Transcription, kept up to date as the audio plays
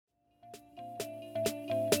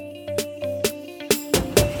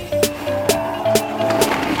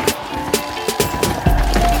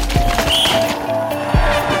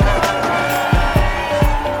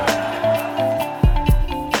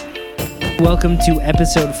Welcome to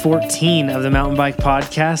episode 14 of the Mountain Bike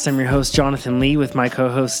Podcast. I'm your host, Jonathan Lee, with my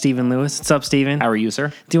co-host, Stephen Lewis. What's up, Stephen? How are you,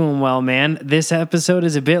 sir? Doing well, man. This episode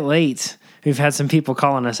is a bit late. We've had some people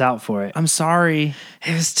calling us out for it. I'm sorry.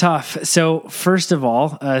 It was tough. So first of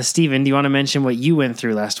all, Stephen, do you want to mention what you went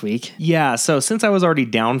through last week? Yeah, so since I was already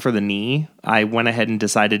down for the knee, I went ahead and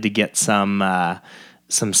decided to get some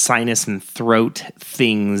sinus and throat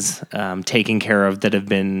things taken care of that have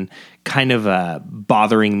been kind of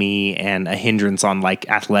bothering me and a hindrance on like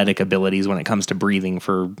athletic abilities when it comes to breathing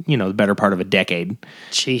for, the better part of a decade.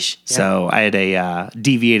 Sheesh. Yeah. So I had a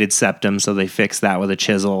deviated septum, so they fixed that with a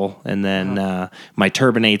chisel. And then my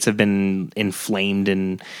turbinates have been inflamed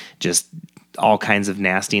and just all kinds of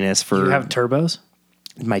nastiness for... You have turbos?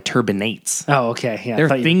 My turbinates. Oh, okay. Yeah, there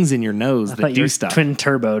are things in your nose that do stuff. Twin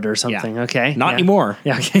turboed or something. Yeah. Okay. Not anymore.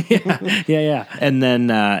 Yeah. Okay. Yeah. And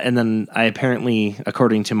then I apparently,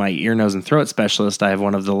 according to my ear, nose, and throat specialist, I have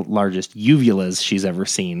one of the largest uvulas she's ever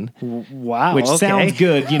seen. Wow. Which okay. sounds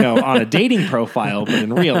good, on a dating profile, but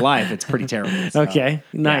in real life, it's pretty terrible. So, okay.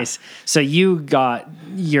 Nice. Yeah. So you got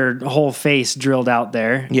your whole face drilled out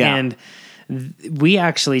there. Yeah. And we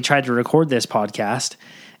actually tried to record this podcast.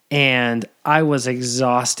 And I was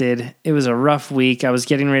exhausted. It was a rough week. I was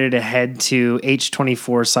getting ready to head to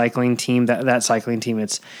H24 cycling team. That cycling team,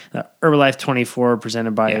 it's Herbalife 24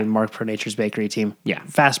 presented by Mark Pro Nature's Bakery team. Yeah.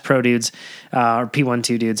 Fast Pro dudes, or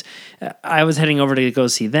P12 dudes. I was heading over to go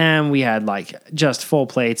see them. We had just full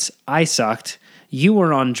plates. I sucked. You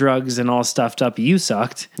were on drugs and all stuffed up. You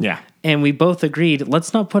sucked. Yeah. And we both agreed,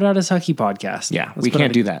 let's not put out a sucky podcast. Yeah, we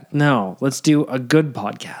can't do that. No, let's do a good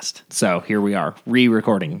podcast. So here we are,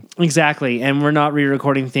 re-recording. Exactly. And we're not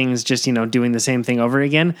re-recording things just, doing the same thing over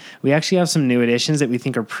again. We actually have some new additions that we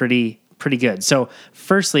think are pretty good. So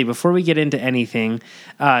firstly, before we get into anything,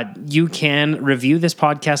 you can review this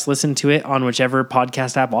podcast, listen to it on whichever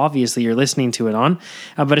podcast app, obviously, you're listening to it on.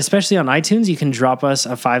 But especially on iTunes, you can drop us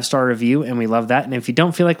a 5-star review, and we love that. And if you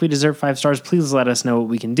don't feel like we deserve 5 stars, please let us know what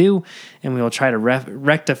we can do, and we will try to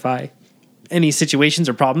rectify any situations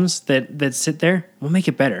or problems that sit there. We'll make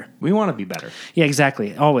it better. We want to be better. Yeah,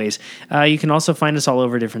 exactly. Always. You can also find us all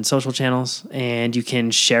over different social channels, and you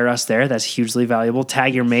can share us there. That's hugely valuable.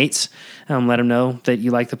 Tag your mates. Let them know that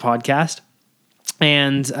you like the podcast.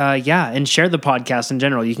 And and share the podcast in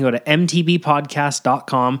general. You can go to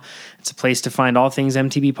mtbpodcast.com. It's a place to find all things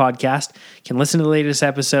MTB Podcast. You can listen to the latest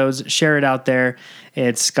episodes, share it out there.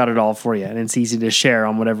 It's got it all for you, and it's easy to share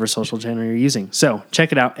on whatever social channel you're using. So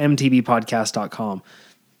check it out, mtbpodcast.com.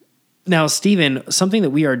 Now, Stephen, something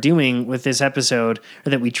that we are doing with this episode,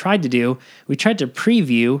 or that we tried to do, we tried to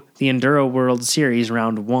preview the Enduro World Series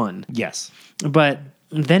Round 1. Yes. But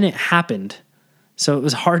then it happened. So it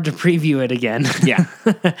was hard to preview it again. Yeah.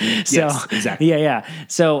 Yes, exactly. Yeah.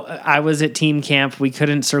 So I was at team camp. We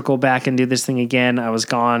couldn't circle back and do this thing again. I was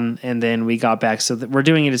gone, and then we got back. So we're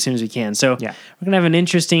doing it as soon as we can. So we're going to have an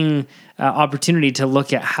interesting opportunity to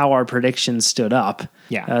look at how our predictions stood up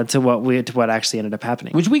to what actually ended up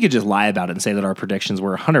happening. Which we could just lie about it and say that our predictions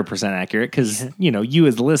were 100% accurate because, you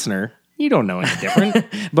as the listener, you don't know any different.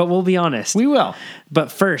 But we'll be honest. We will.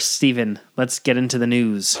 But first, Stephen, let's get into the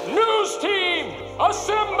news. News team,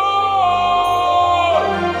 assemble!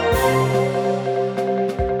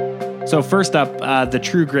 So first up, the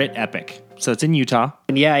True Grit Epic. So it's in Utah.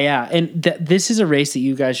 Yeah. And this is a race that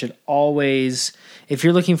you guys should always, if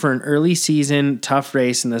you're looking for an early season, tough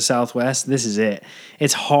race in the Southwest, this is it.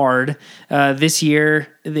 It's hard. This year,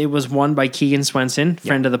 it was won by Keegan Swenson,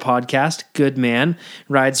 friend of the podcast, good man,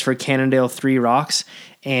 rides for Cannondale 3 Rocks.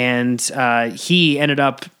 And he ended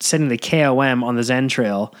up setting the KOM on the Zen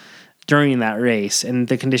Trail during that race, and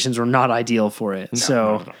the conditions were not ideal for it.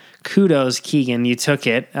 So kudos, Keegan, you took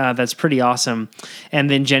it. That's pretty awesome. And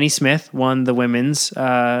then Jenny Smith won the women's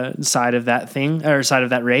side of that thing, or side of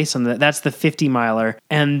that race. That's the 50 miler.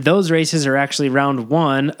 And those races are actually round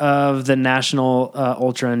 1 of the National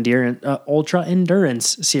Ultra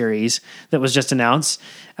Endurance Series that was just announced.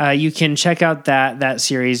 You can check out that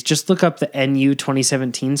series. Just look up the NU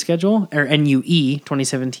 2017 schedule, or NUE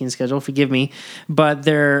 2017 schedule, forgive me. But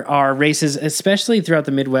there are races, especially throughout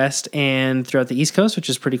the Midwest and throughout the East Coast, which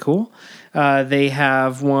is pretty cool. They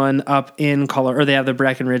have one up in Colorado, or they have the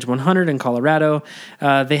Breckenridge 100 in Colorado.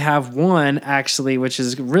 They have one, actually, which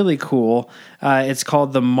is really cool. It's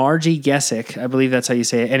called the Margie Gesick, I believe that's how you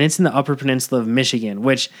say it. And it's in the Upper Peninsula of Michigan,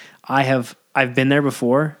 which I've been there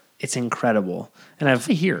before. It's incredible. And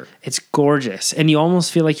it's gorgeous. And you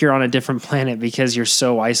almost feel like you're on a different planet because you're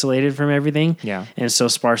so isolated from everything. Yeah. And it's so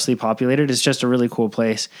sparsely populated. It's just a really cool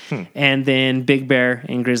place. And then Big Bear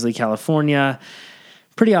in Grizzly, California.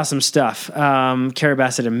 Pretty awesome stuff.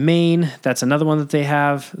 Carrabassett in Maine, that's another one that they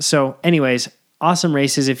have. So anyways, awesome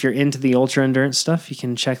races. If you're into the ultra endurance stuff, you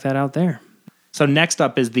can check that out there. So next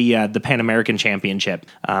up is the Pan American Championship.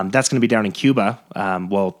 That's going to be down in Cuba.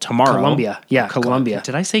 Well, tomorrow. Colombia. Yeah, Colombia.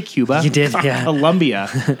 Did I say Cuba? You did, yeah. Colombia.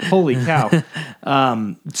 Holy cow.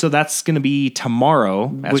 So that's going to be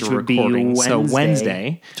tomorrow as Which we're would be recording. Wednesday, So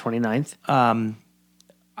Wednesday. 29th.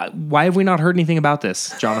 Why have we not heard anything about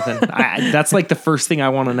this, Jonathan? That's like the first thing I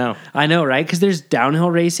want to know. I know, right? Because there's downhill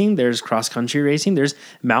racing, there's cross-country racing, there's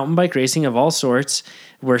mountain bike racing of all sorts.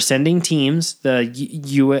 We're sending teams. I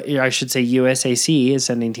should say USAC is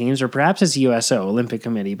sending teams, or perhaps it's USO, Olympic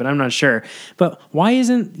Committee, but I'm not sure. But why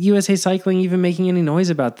isn't USA Cycling even making any noise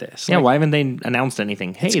about this? Yeah, why haven't they announced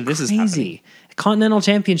anything? Hey, this is happening. Crazy. Continental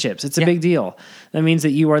Championships. It's a big deal. That means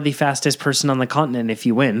that you are the fastest person on the continent if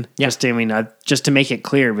you win. Yeah. Just to make it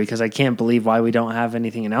clear, because I can't believe why we don't have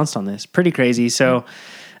anything announced on this. Pretty crazy. So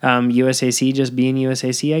USAC just being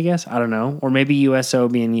USAC, I guess. I don't know. Or maybe USO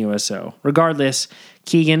being USO. Regardless,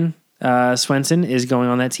 Keegan Swenson is going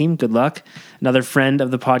on that team. Good luck. Another friend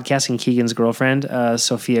of the podcast and Keegan's girlfriend,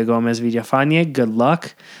 Sofia Gomez Villafañe. Good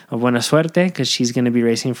luck. Buena suerte, because she's going to be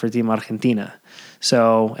racing for Team Argentina.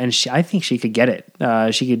 So, and I think she could get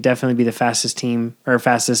it. She could definitely be the fastest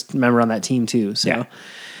member on that team too. So,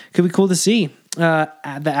 could be cool to see. The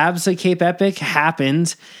ABSA Cape Epic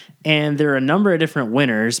happened, and there are a number of different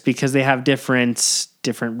winners because they have different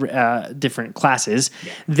classes.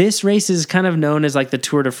 Yeah. This race is kind of known as like the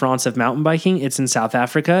Tour de France of mountain biking. It's in South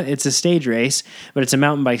Africa. It's a stage race, but it's a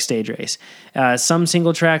mountain bike stage race. Some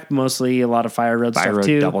single track, mostly a lot of fire road stuff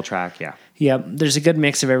too. Double track, yeah. Yep, there's a good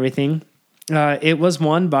mix of everything. It was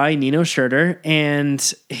won by Nino Schurter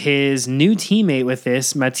and his new teammate with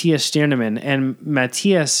this, Matthias Stiernemann. And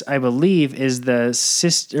Matthias, I believe, is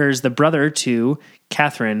the brother to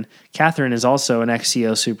Catherine. Catherine is also an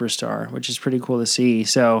XCO superstar, which is pretty cool to see.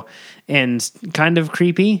 So, and kind of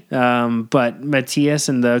creepy, but Matthias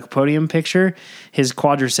in the podium picture, his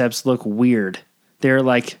quadriceps look weird. They're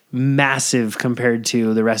like massive compared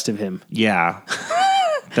to the rest of him. Yeah.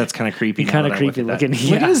 That's kind of creepy. Kind of creepy looking.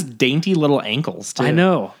 Yeah. Look at his dainty little ankles, too. I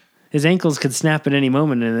know. His ankles could snap at any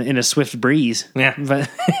moment in a swift breeze. Yeah. But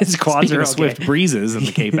his quads are okay. Swift breezes in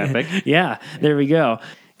the Cape Epic. Yeah, there we go.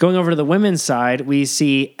 Going over to the women's side, we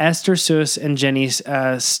see Esther Suss and Jenny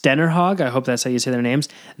Stenerhag. I hope that's how you say their names.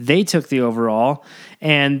 They took the overall,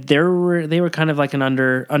 and they were kind of like an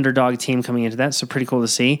underdog team coming into that, so pretty cool to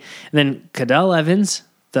see. And then Cadel Evans,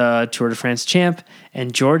 the Tour de France champ,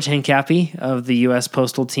 and George Hincapie of the U.S.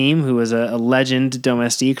 Postal Team, who was a legend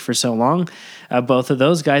domestique for so long. Both of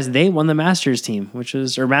those guys, they won the Masters team,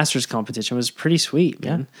 Masters competition, was pretty sweet,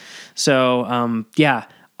 man. Yeah. So,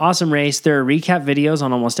 awesome race. There are recap videos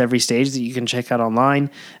on almost every stage that you can check out online.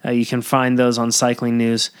 You can find those on Cycling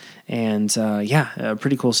News, and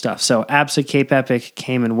pretty cool stuff. So, ABSA Cape Epic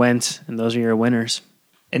came and went, and those are your winners.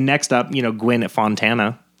 And next up, Gwyn at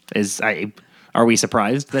Fontana is... Are we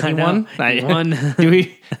surprised that he won? He won.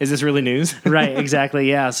 Is this really news? Right, exactly,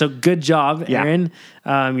 yeah. So good job, Aaron.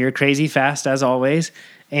 Yeah. You're crazy fast, as always.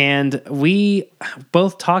 And we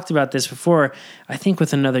both talked about this before, I think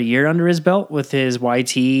with another year under his belt, with his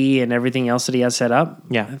YT and everything else that he has set up.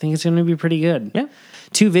 Yeah. I think it's going to be pretty good. Yeah.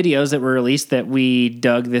 2 videos that were released that we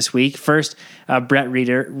dug this week. First, Brett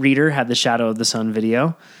Reeder had the Shadow of the Sun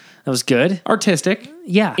video. That was good. Artistic.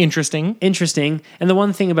 Yeah. Interesting. And the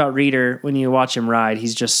one thing about Reeder, when you watch him ride,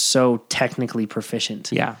 he's just so technically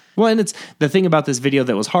proficient. Yeah. Well, and it's the thing about this video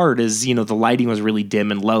that was hard is, the lighting was really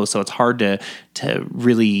dim and low, so it's hard to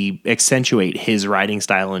really accentuate his riding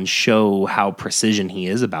style and show how precision he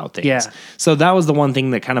is about things. Yeah. So that was the one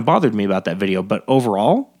thing that kind of bothered me about that video, but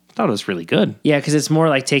overall, I thought it was really good. Yeah, because it's more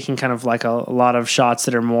like taking kind of like a lot of shots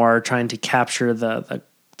that are more trying to capture the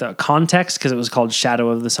context, because it was called Shadow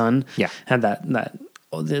of the Sun. Yeah. And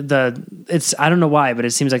it's, I don't know why, but it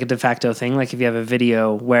seems like a de facto thing. Like if you have a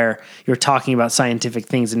video where you're talking about scientific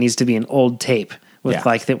things, it needs to be an old tape with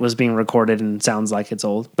like that was being recorded and sounds like it's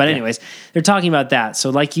old. But anyways, they're talking about that. So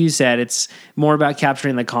like you said, it's more about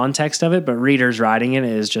capturing the context of it, but Reeder's riding it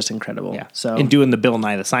is just incredible. Yeah. So and doing the Bill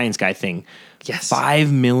Nye the Science Guy thing. Yes.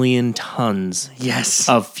 5 million tons yes.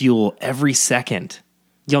 of fuel every second.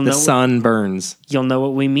 You'll know the sun burns. You'll know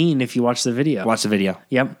what we mean if you watch the video. Watch the video.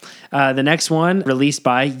 Yep. The next one, released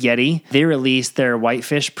by Yeti. They released their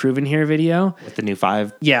Whitefish Proven Here video. With the new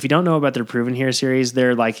 5. Yeah, if you don't know about their Proven Here series,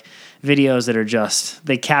 they're like videos that are just,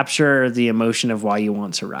 they capture the emotion of why you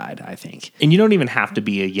want to ride, I think. And you don't even have to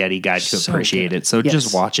be a Yeti guide to So appreciate good. it. So Yes.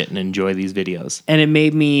 just watch it and enjoy these videos. And it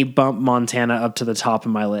made me bump Montana up to the top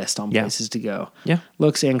of my list on Yeah. places to go. Yeah.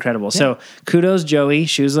 Looks incredible. So kudos, Joey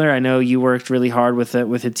Schusler. I know you worked really hard with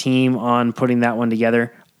a team on putting that one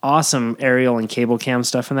together. Awesome aerial and cable cam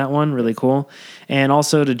stuff in that one. Really cool. And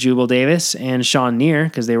also to Jubal Davis and Sean Neer,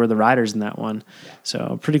 because they were the riders in that one.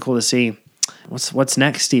 So pretty cool to see. What's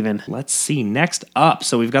next, Steven? Let's see. Next up,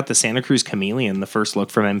 so we've got the Santa Cruz Chameleon, the first look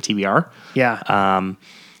from MTBR. Yeah.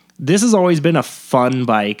 This has always been a fun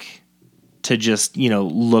bike to just,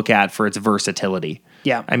 look at for its versatility.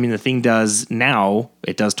 Yeah. I mean, the thing does 29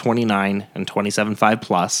 and 27.5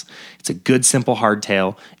 plus. It's a good, simple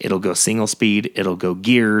hardtail. It'll go single speed. It'll go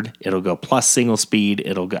geared. It'll go plus single speed.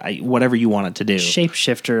 It'll go whatever you want it to do.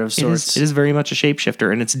 Shapeshifter of sorts. It is very much a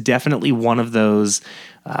shapeshifter, and it's definitely one of those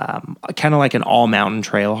kind of like an all-mountain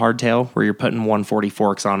trail hardtail where you're putting 140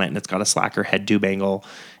 forks on it, and it's got a slacker head tube angle,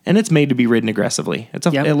 and it's made to be ridden aggressively. It's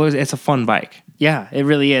a fun bike. Yeah, it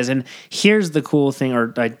really is. And here's the cool thing,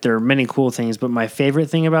 or there are many cool things, but my favorite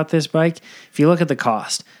thing about this bike, if you look at the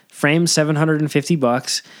cost, frame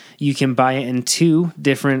 $750. You can buy it in 2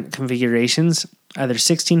 different configurations, either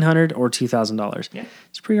 $1,600 or $2,000. Yeah.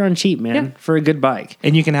 It's pretty darn cheap, man, for a good bike.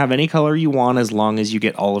 And you can have any color you want as long as you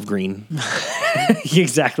get olive green.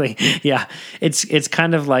 Exactly. Yeah. It's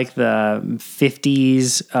kind of like the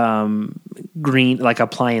 50s green, like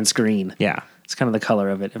appliance green. Yeah. It's kind of the color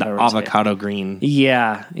of it. If I were to say it. Avocado green.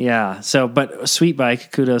 Yeah. So, but sweet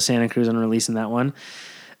bike. Kudos Santa Cruz on releasing that one.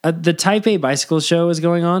 The Type A Bicycle Show is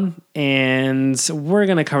going on, and we're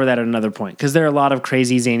going to cover that at another point because there are a lot of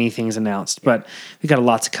crazy, zany things announced, but we've got a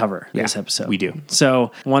lot to cover this episode. We do.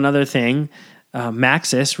 So one other thing,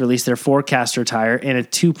 Maxxis released their Forecaster tire in a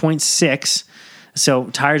 2.6. So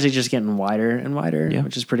tires are just getting wider and wider,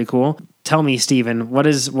 which is pretty cool. Tell me, Steven, what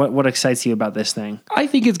excites you about this thing? I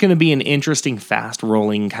think it's going to be an interesting, fast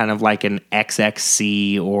rolling, kind of like an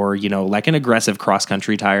XXC or, like an aggressive cross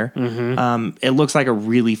country tire. Mm-hmm. It looks like a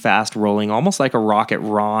really fast rolling, almost like a Rocket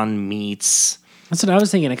Ron meets. That's what I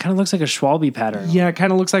was thinking. It kind of looks like a Schwalbe pattern. Yeah, it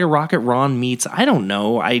kind of looks like a Rocket Ron meets. I don't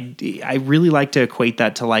know. I really like to equate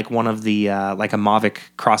that to like one of the like a Mavic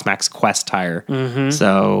Crossmax Quest tire. Mm-hmm.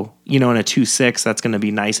 So in a 2.6, that's going to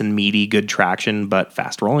be nice and meaty, good traction, but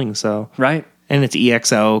fast rolling. So right. And it's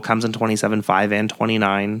EXO, comes in 27.5 and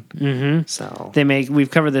 29. Mm-hmm. So we've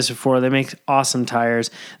covered this before. They make awesome tires.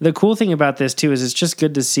 The cool thing about this too is it's just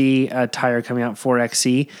good to see a tire coming out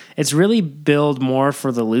 4XC. It's really built more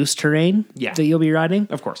for the loose terrain that you'll be riding.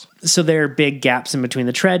 Of course. So there are big gaps in between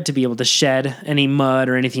the tread to be able to shed any mud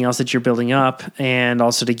or anything else that you're building up, and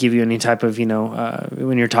also to give you any type of,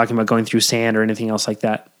 when you're talking about going through sand or anything else like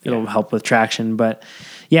that, it'll help with traction. But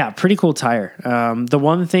yeah, pretty cool tire. The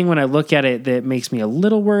one thing when I look at it that makes me a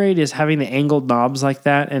little worried is having the angled knobs like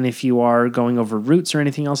that. And if you are going over roots or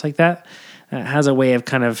anything else like that, it has a way of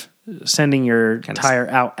kind of sending your tire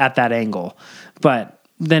out at that angle. But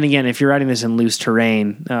then again, if you're riding this in loose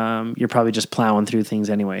terrain, you're probably just plowing through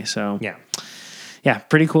things anyway. So yeah,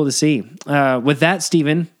 pretty cool to see. With that,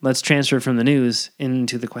 Steven, let's transfer from the news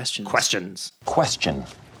into the questions. Question.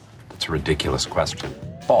 It's a ridiculous question.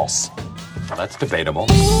 False. Well, that's debatable.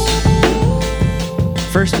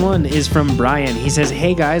 First one is from Brian. He says,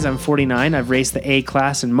 "Hey guys, I'm 49. I've raced the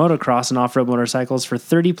A-class and motocross and off-road motorcycles for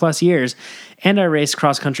 30 plus years, and I raced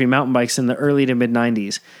cross-country mountain bikes in the early to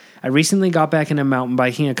mid-90s. I recently got back into mountain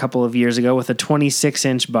biking a couple of years ago with a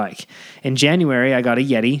 26-inch bike. In January, I got a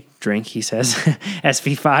Yeti, drink, he says,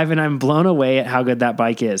 SV5, and I'm blown away at how good that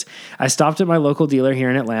bike is. I stopped at my local dealer here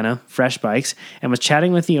in Atlanta, Fresh Bikes, and was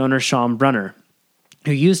chatting with the owner, Sean Brunner,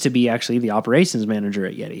 who used to be actually the operations manager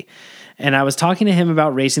at Yeti. And I was talking to him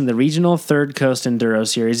about racing the regional Third Coast Enduro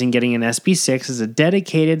Series and getting an SB6 as a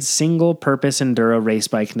dedicated single-purpose enduro race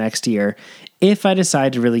bike next year if I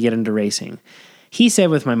decide to really get into racing. He said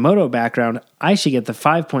with my moto background, I should get the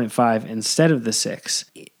 5.5 instead of the 6.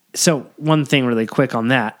 So one thing really quick on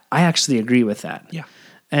that, I actually agree with that. Yeah.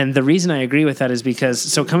 And the reason I agree with that is because,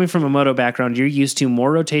 so coming from a moto background, you're used to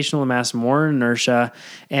more rotational mass, more inertia,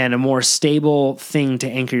 and a more stable thing to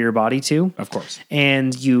anchor your body to. Of course.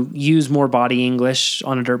 And you use more body English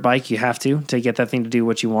on a dirt bike. You have to get that thing to do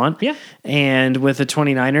what you want. Yeah. And with a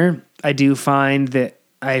 29er, I do find that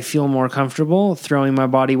I feel more comfortable throwing my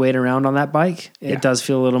body weight around on that bike. It does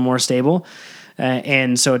feel a little more stable.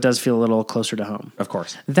 And so it does feel a little closer to home. Of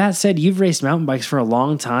course. That said, you've raced mountain bikes for a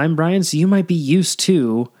long time, Brian, so you might be used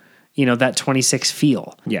to, that 26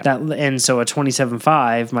 feel. Yeah. And so a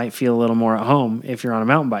 27.5 might feel a little more at home if you're on a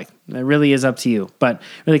mountain bike. It really is up to you, but it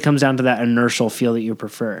really comes down to that inertial feel that you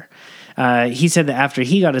prefer. He said that after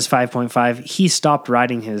he got his 5.5, he stopped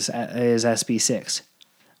riding his SB6.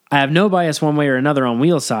 I have no bias one way or another on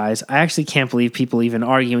wheel size. I actually can't believe people even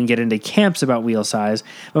argue and get into camps about wheel size.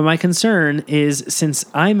 But my concern is since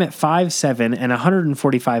I'm at 5'7" and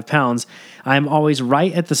 145 pounds, I'm always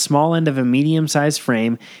right at the small end of a medium-sized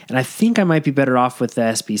frame, and I think I might be better off with the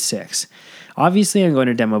SB6. Obviously, I'm going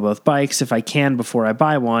to demo both bikes if I can before I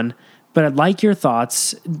buy one, but I'd like your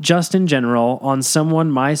thoughts, just in general, on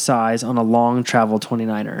someone my size on a long travel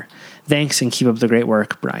 29er. Thanks, and keep up the great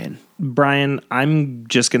work, Brian. Brian, I'm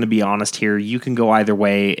just going to be honest here. You can go either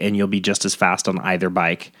way, and you'll be just as fast on either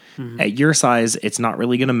bike. At your size, it's not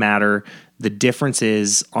really going to matter. The difference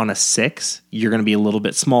is on a 6, you're going to be a little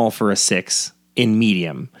bit small for a 6 in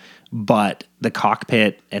medium. But the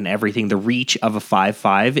cockpit and everything, the reach of a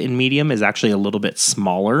 5.5 in medium is actually a little bit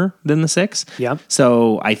smaller than the 6. Yep.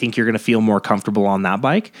 So I think you're going to feel more comfortable on that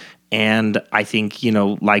bike. And I think,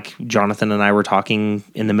 like Jonathan and I were talking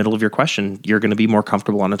in the middle of your question, you're going to be more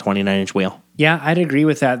comfortable on a 29-inch wheel. Yeah, I'd agree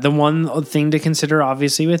with that. The one thing to consider,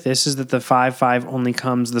 obviously, with this is that the 5.5 only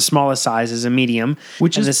comes, the smallest size is a medium,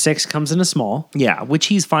 and the 6 comes in a small. Yeah, which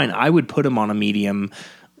he's fine. I would put him on a medium,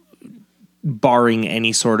 barring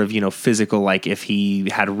any sort of, physical, like if he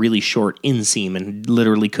had a really short inseam and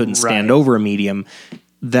literally couldn't stand over a medium,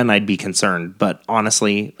 then I'd be concerned. But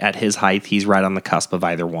honestly, at his height, he's right on the cusp of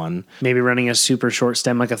either one. Maybe running a super short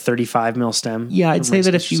stem, like a 35 mil stem. Yeah, I'd say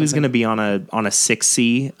that if he was going to be on a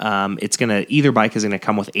 6C, it's going to, either bike is going to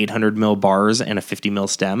come with 800 mil bars and a 50 mil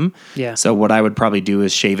stem. Yeah. So what I would probably do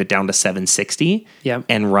is shave it down to 760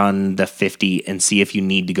 and run the 50 and see if you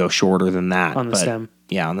need to go shorter than that. On the stem.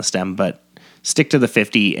 Yeah, on the stem. But stick to the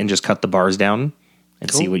 50 and just cut the bars down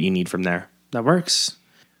and see what you need from there. That works.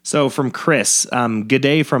 So from Chris, good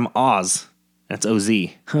day from Oz. That's OZ.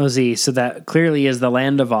 OZ. So that clearly is the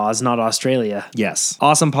land of Oz, not Australia. Yes.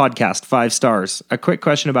 Awesome podcast. 5 stars. A quick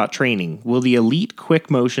question about training. Will the Elite Quick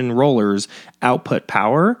Motion rollers output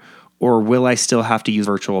power, or will I still have to use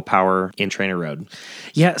virtual power in Trainer Road?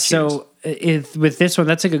 Yeah. Cheers. So with this one,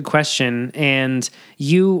 that's a good question, and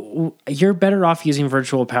you're better off using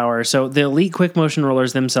virtual power. So the Elite Quick Motion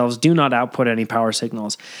rollers themselves do not output any power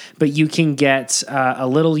signals, but you can get a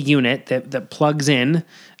little unit that plugs in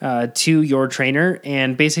to your trainer,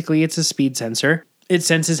 and basically it's a speed sensor. It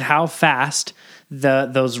senses how fast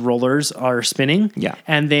those rollers are spinning. Yeah.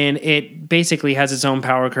 And then it basically has its own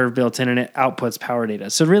power curve built in, and it outputs power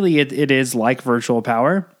data. So really it is like virtual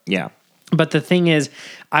power. Yeah. But the thing is,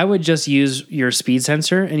 I would just use your speed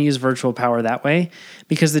sensor and use virtual power that way,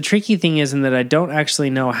 because the tricky thing is in that I don't actually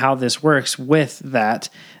know how this works with that,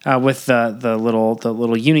 with the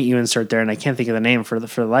little unit you insert there, and I can't think of the name for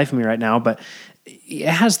the life of me right now, but it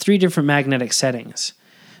has 3 different magnetic settings.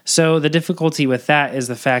 So the difficulty with that is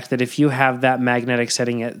the fact that if you have that magnetic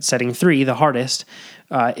setting at setting 3, the hardest,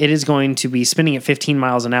 it is going to be spinning at 15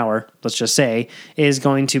 miles an hour, let's just say, is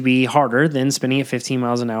going to be harder than spinning at 15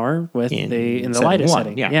 miles an hour with in the lightest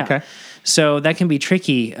setting. Yeah. Okay. So that can be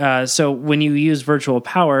tricky. So when you use virtual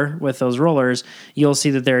power with those rollers, you'll see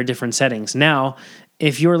that there are different settings. Now,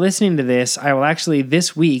 if you're listening to this, I will actually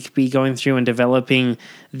this week be going through and developing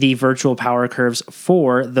the virtual power curves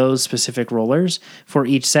for those specific rollers for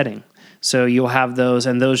each setting. So you'll have those,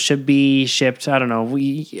 and those should be shipped, I don't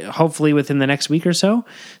know, hopefully within the next week or so.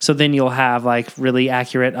 So then you'll have like really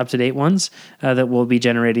accurate, up-to-date ones that we'll be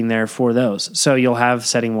generating there for those. So you'll have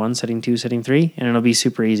setting 1, setting 2, setting 3, and it'll be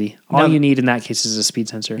super easy. All you need in that case is a speed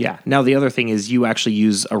sensor. Yeah. Now the other thing is you actually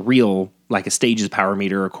use a real, like a Stages power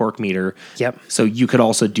meter or cork meter. Yep. So you could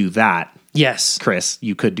also do that. Yes. Chris,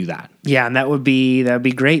 you could do that. Yeah, and that would be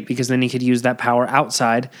great, because then you could use that power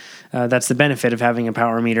outside. That's the benefit of having a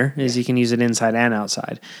power meter, is you can use it inside and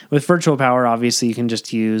outside. With virtual power, obviously, you can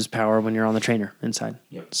just use power when you're on the trainer inside.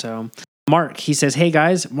 Yep. So Mark, he says, hey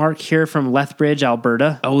guys, Mark here from Lethbridge,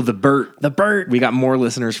 Alberta. Oh, the Bert. The Bert. We got more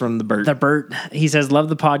listeners from the Bert. The Bert. He says, love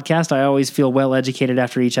the podcast. I always feel well educated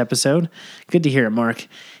after each episode. Good to hear it, Mark. He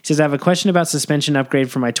says, I have a question about suspension upgrade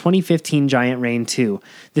for my 2015 Giant Rain 2.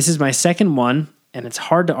 This is my second one, and it's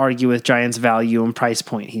hard to argue with Giant's value and price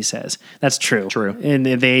point, he says. That's true. True. And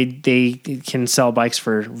they can sell bikes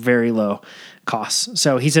for very low costs.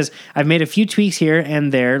 So he says, I've made a few tweaks here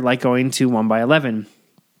and there, like going to 1x11.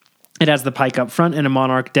 It has the Pike up front and a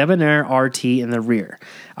Monarch Debonair RT in the rear.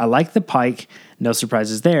 I like the Pike, no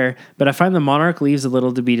surprises there, but I find the Monarch leaves a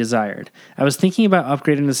little to be desired. I was thinking about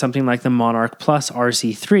upgrading to something like the Monarch Plus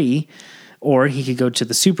RC3, Or he could go to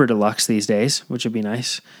the Super Deluxe these days, which would be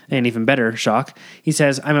nice, and even better shock. He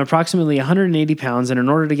says, I'm approximately 180 pounds, and in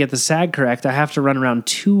order to get the sag correct, I have to run around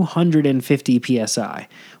 250 PSI,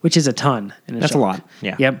 which is a ton. That's a lot,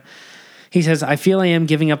 yeah. Yep. He says, I feel I am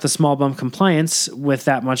giving up the small bump compliance with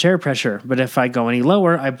that much air pressure, but if I go any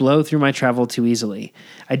lower, I blow through my travel too easily.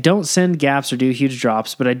 I don't send gaps or do huge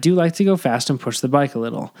drops, but I do like to go fast and push the bike a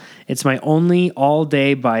little. It's my only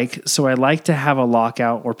all-day bike, so I like to have a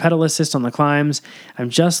lockout or pedal assist on the climbs. I'm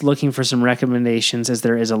just looking for some recommendations as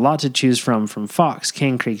there is a lot to choose from Fox,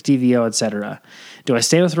 King Creek, DVO, etc. Do I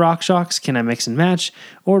stay with RockShox? Can I mix and match?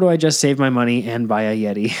 Or do I just save my money and buy a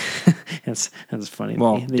Yeti? That's funny.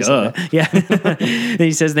 Well, duh. Yeah.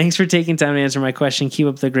 He says, thanks for taking time to answer my question. Keep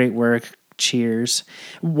up the great work. Cheers.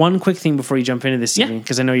 One quick thing before you jump into this, Stephen,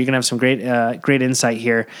 because I know you're going to have some great insight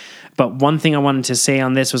here. But one thing I wanted to say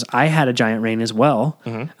on this was I had a Giant Rain as well.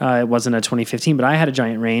 Mm-hmm. It wasn't a 2015, but I had a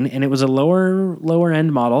Giant Rain, and it was a lower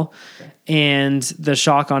end model. And the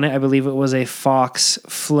shock on it, I believe it was a Fox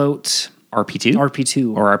Float RP2?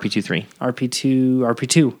 RP2. Or RP23?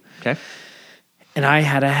 RP2. Okay. And I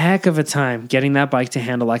had a heck of a time getting that bike to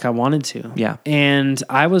handle like I wanted to. Yeah. And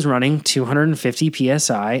I was running 250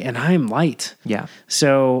 PSI, and I'm light. Yeah.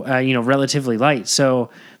 So, relatively light. So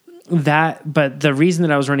but the reason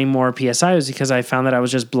that I was running more PSI was because I found that I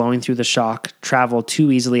was just blowing through the shock travel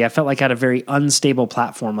too easily. I felt like I had a very unstable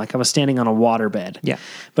platform, like I was standing on a waterbed. Yeah.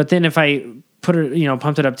 But then if I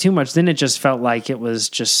pumped it up too much, then it just felt like it was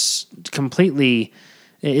just completely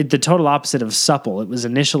the total opposite of supple. It was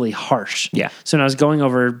initially harsh. Yeah. So when I was going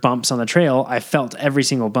over bumps on the trail, I felt every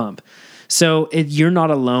single bump. So you're not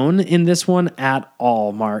alone in this one at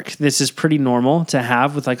all, Mark. This is pretty normal to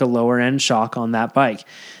have with like a lower end shock on that bike.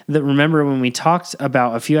 Remember when we talked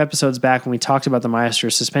about a few episodes back, when we talked about the Maestro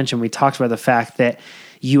suspension, we talked about the fact that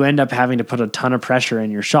you end up having to put a ton of pressure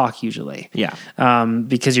in your shock usually. Yeah.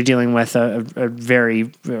 Because you're dealing with a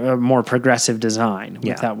very more progressive design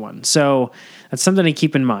with that one. So that's something to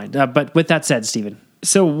keep in mind. But with that said, Stephen.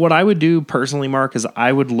 So what I would do personally, Mark, is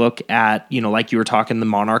I would look at, like you were talking, the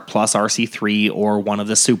Monarch Plus RC3 or one of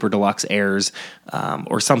the Super Deluxe Airs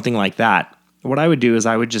or something like that. What I would do is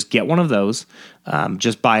I would just get one of those,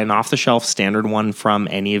 just buy an off-the-shelf standard one from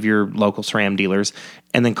any of your local SRAM dealers,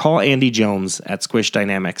 and then call Andy Jones at Squish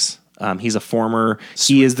Dynamics. He's a former,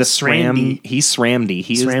 he is the SRAM, he's SRAMD.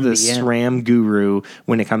 He is the SRAM guru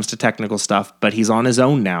when it comes to technical stuff, but he's on his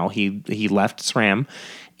own now. He left SRAM,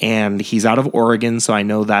 and he's out of Oregon, so I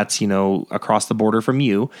know that's, across the border from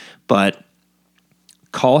you, but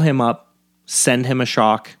call him up, send him a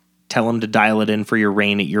shock, tell him to dial it in for your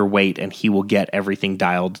rain at your weight, and he will get everything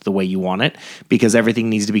dialed the way you want it, because everything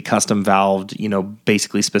needs to be custom valved,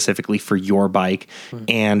 basically specifically for your bike,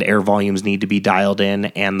 and air volumes need to be dialed in.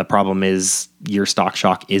 And the problem is your stock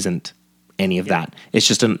shock isn't any of that. It's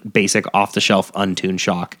just a basic off-the-shelf untuned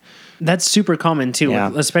shock. That's super common too,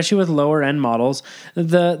 especially with lower end models.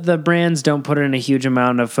 The brands don't put in a huge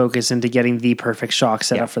amount of focus into getting the perfect shock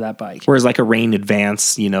set up for that bike. Whereas like a Rain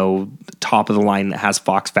Advance, top of the line that has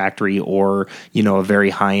Fox Factory, or a very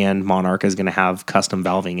high end Monarch is going to have custom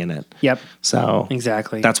valving in it. Yep. So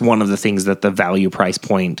exactly, that's one of the things that the value price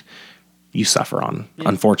point you suffer on.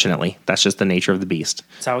 Unfortunately, that's just the nature of the beast.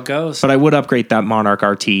 That's how it goes. But I would upgrade that Monarch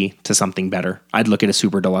RT to something better. I'd look at a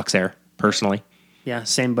Super Deluxe Air personally. Yeah,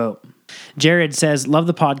 same boat. Jared says, love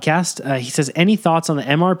the podcast. He says, any thoughts on the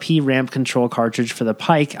MRP ramp control cartridge for the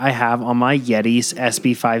Pike I have on my Yeti's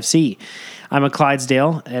SB5C? I'm a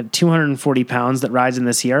Clydesdale at 240 pounds that rides in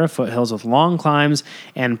the Sierra foothills with long climbs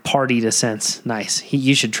and party descents. Nice.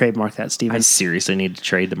 You should trademark that, Steven. I seriously need to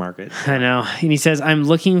trade the market. I know. And he says, I'm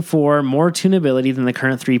looking for more tunability than the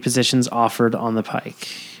current 3 positions offered on the Pike.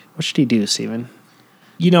 What should he do, Steven?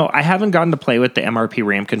 I haven't gotten to play with the MRP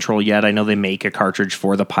ramp control yet. I know they make a cartridge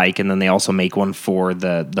for the Pike, and then they also make one for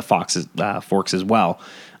the Fox forks as well.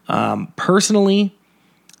 Personally,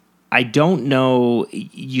 I don't know.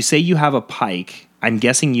 You say you have a Pike. I'm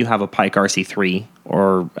guessing you have a Pike RC3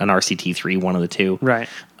 or an RCT3, one of the two. Right.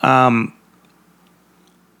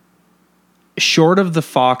 Short of the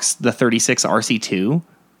Fox, the 36 RC2,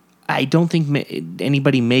 I don't think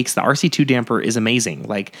anybody makes. The RC2 damper is amazing.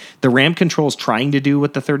 Like, the ramp control is trying to do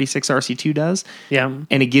what the 36 RC2 does. Yeah.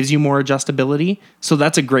 And it gives you more adjustability. So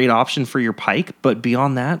that's a great option for your Pike. But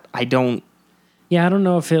beyond that, I don't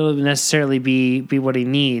know if it'll necessarily be what he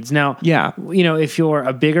needs. Now, yeah. If you're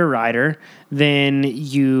a bigger rider, then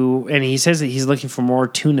and he says that he's looking for more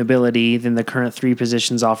tunability than the current 3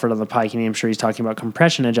 positions offered on the Pike, and I'm sure he's talking about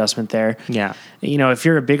compression adjustment there. Yeah. If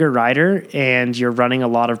you're a bigger rider and you're running a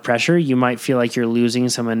lot of pressure, you might feel like you're losing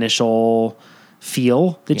some initial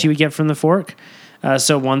feel that you would get from the fork.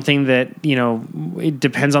 So one thing that, it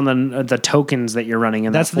depends on the tokens that you're running.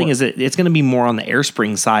 In That's the thing is it's going to be more on the air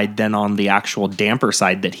spring side than on the actual damper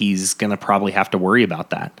side that he's going to probably have to worry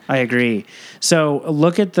about that. I agree. So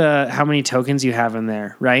look at how many tokens you have in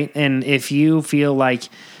there, right? And if you feel like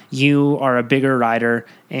you are a bigger rider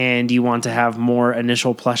and you want to have more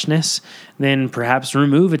initial plushness, then perhaps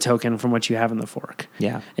remove a token from what you have in the fork.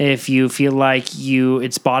 Yeah. If you feel like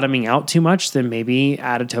it's bottoming out too much, then maybe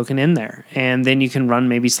add a token in there, and then you can run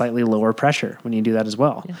maybe slightly lower pressure when you do that as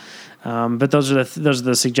well. Yeah. But those are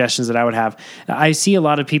the suggestions that I would have. I see a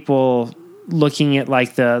lot of people looking at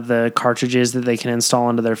like the cartridges that they can install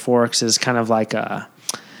into their forks as kind of like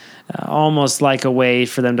almost like a way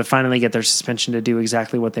for them to finally get their suspension to do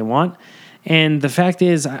exactly what they want. And the fact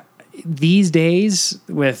is, these days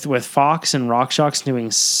with Fox and RockShox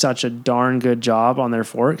doing such a darn good job on their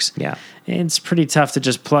forks, it's pretty tough to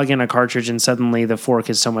just plug in a cartridge and suddenly the fork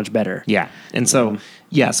is so much better. Yeah. And so,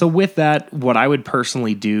 so with that, what I would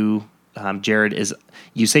personally do, Jared, is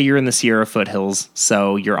you say you're in the Sierra foothills,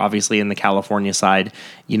 so you're obviously in the California side.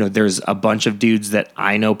 There's a bunch of dudes that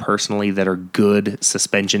I know personally that are good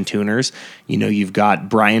suspension tuners. You've got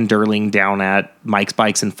Brian Derling down at Mike's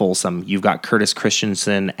Bikes in Folsom. You've got Curtis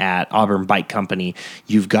Christensen at Auburn Bike Company.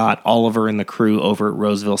 You've got Oliver and the crew over at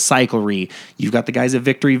Roseville Cyclery. You've got the guys at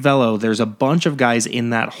Victory Velo. There's a bunch of guys in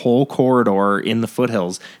that whole corridor in the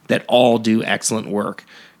foothills that all do excellent work.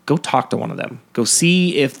 Go talk to one of them. Go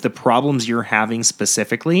see if the problems you're having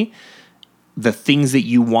specifically, the things that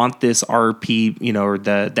you want this RP, or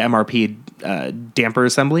the MRP damper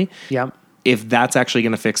assembly, if that's actually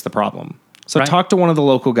going to fix the problem. So talk to one of the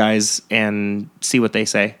local guys and see what they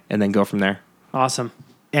say, and then go from there. Awesome.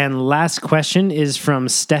 And last question is from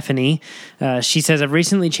Stephanie. She says, I've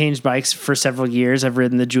recently changed bikes for several years. I've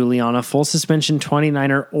ridden the Juliana full suspension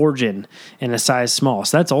 29er Origin in a size small.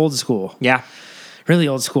 So that's old school. Yeah. Really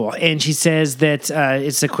old school. And she says that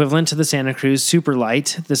it's equivalent to the Santa Cruz Super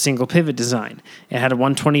Light, the single pivot design. It had a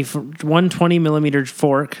 120 millimeter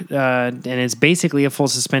fork, and it's basically a full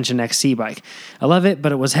suspension XC bike. I love it,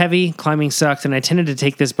 but it was heavy, climbing sucked, and I tended to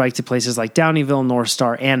take this bike to places like Downeyville, North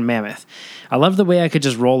Star, and Mammoth. I loved the way I could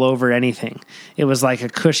just roll over anything. It was like a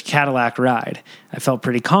cush Cadillac ride. I felt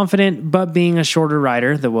pretty confident, but being a shorter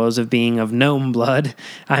rider, the woes of being of gnome blood,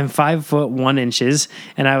 I'm 5 foot 1 inches,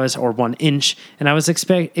 and I was 1 inch, and I was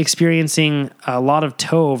experiencing a lot of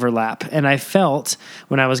toe overlap, and I felt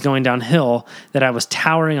when I was going downhill that I was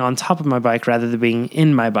towering on top of my bike rather than being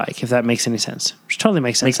in my bike, if that makes any sense. Which totally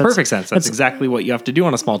makes sense. Makes perfect sense. That's exactly what you have to do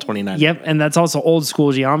on a small 29. Yep, and that's also old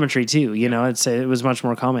school geometry too. It was much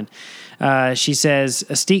more common. She says,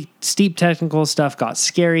 steep technical stuff got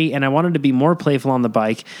scary, and I wanted to be more playful on the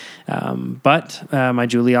bike, but my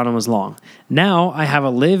Juliana was long. Now I have a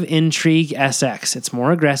Live Intrigue SX. It's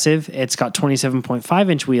more aggressive. It's got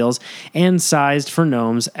 27.5-inch wheels and sized for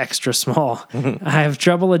gnomes extra small. I have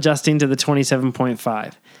trouble adjusting to the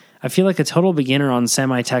 27.5. I feel like a total beginner on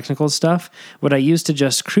semi-technical stuff. What I used to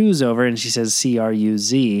just cruise over, and she says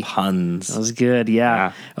C-R-U-Z. Puns. That was good,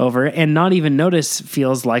 yeah. Over, and not even notice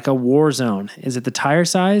feels like a war zone. Is it the tire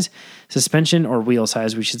size, suspension, or wheel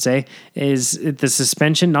size, we should say? Is it the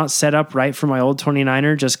suspension not set up right for my old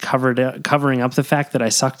 29er, just covering up the fact that I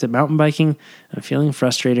sucked at mountain biking? I'm feeling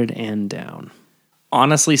frustrated and down.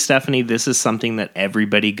 Honestly, Stephanie, this is something that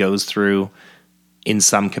everybody goes through in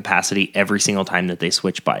some capacity every single time that they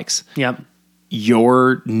switch bikes. Yep.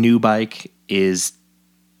 Your new bike is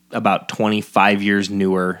about 25 years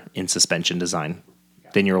newer in suspension design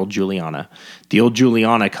than your old Juliana. The old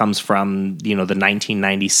Juliana comes from, the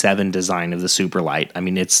 1997 design of the Superlight. I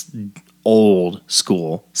mean, it's old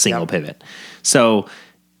school single pivot. So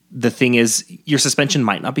the thing is, your suspension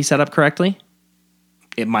might not be set up correctly.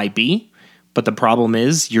 It might be. But the problem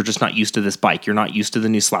is you're just not used to this bike. You're not used to the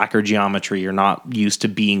new slacker geometry. You're not used to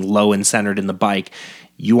being low and centered in the bike.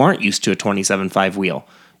 You aren't used to a 27.5 wheel.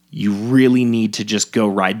 You really need to just go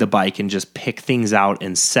ride the bike and just pick things out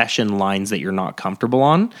in session lines that you're not comfortable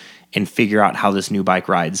on and figure out how this new bike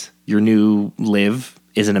rides. Your new Liv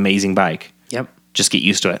is an amazing bike. Yep. Just get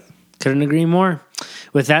used to it. Couldn't agree more.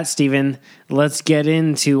 With that, Steven, let's get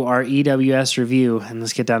into our EWS review and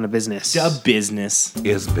let's get down to business. The business.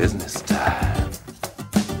 It's business time.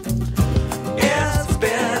 It's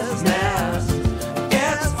business.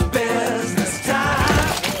 It's business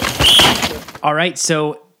time. All right,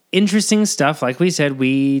 so interesting stuff. Like we said,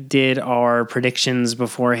 we did our predictions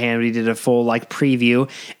beforehand. We did a full preview.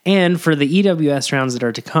 And for the EWS rounds that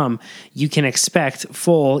are to come, you can expect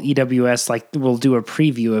full EWS, we'll do a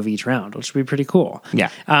preview of each round, which will be pretty cool. Yeah.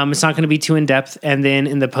 It's not going to be too in-depth. And then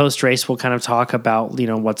in the post-race, we'll kind of talk about,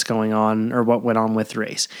 what's going on or what went on with the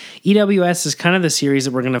race. EWS is kind of the series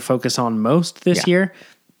that we're going to focus on most this year.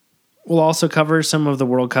 We'll also cover some of the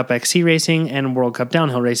World Cup XC racing and World Cup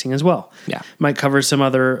downhill racing as well. Yeah. Might cover some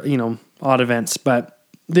other, odd events, but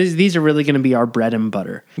these are really going to be our bread and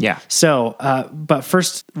butter. Yeah. So, but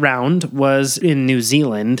first round was in New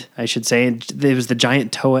Zealand, I should say. It was the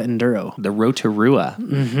Giant Toa Enduro. The Rotorua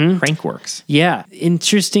Crankworks. Yeah.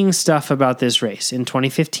 Interesting stuff about this race. In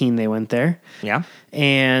 2015, they went there. Yeah.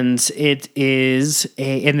 And it is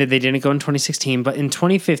and they didn't go in 2016, but in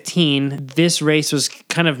 2015, this race was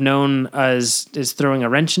kind of known as throwing a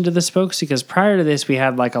wrench into the spokes, because prior to this, we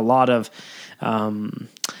had a lot of,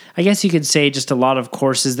 I guess you could say just a lot of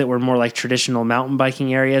courses that were more like traditional mountain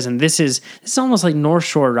biking areas. And this is almost like North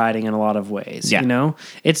Shore riding in a lot of ways,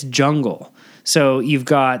 It's jungle. So you've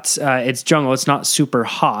got, it's jungle. It's not super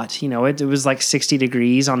hot. It was 60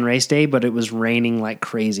 degrees on race day, but it was raining like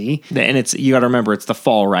crazy. And you got to remember, it's the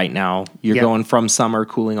fall right now. You're going from summer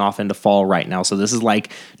cooling off into fall right now. So this is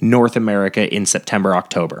like North America in September,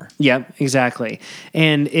 October. Yep, exactly.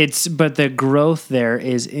 And but the growth there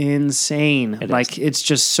is insane. It's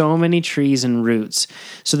just so many trees and roots.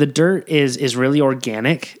 So the dirt is really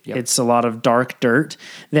organic. Yep. It's a lot of dark dirt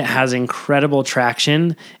that has incredible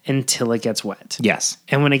traction until it gets wet. Yes.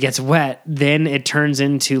 And when it gets wet, then it turns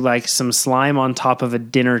into some slime on top of a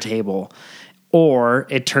dinner table, or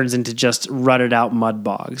it turns into just rutted out mud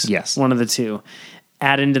bogs. Yes. One of the two.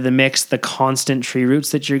 Add into the mix the constant tree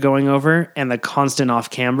roots that you're going over and the constant off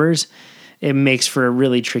cambers. It makes for a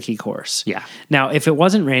really tricky course. Yeah. Now, if it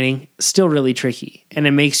wasn't raining, still really tricky. And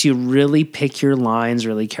it makes you really pick your lines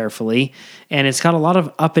really carefully. And it's got a lot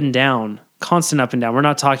of up and down, constant up and down. We're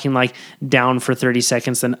not talking down for 30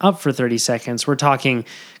 seconds, then up for 30 seconds. We're talking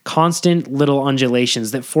constant little undulations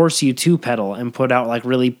that force you to pedal and put out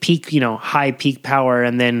really peak, high peak power,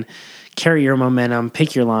 and then carry your momentum,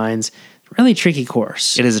 pick your lines. Really tricky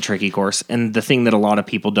course. It is a tricky course. And the thing that a lot of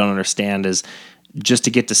people don't understand is just to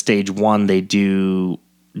get to stage one, they do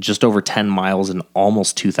just over 10 miles and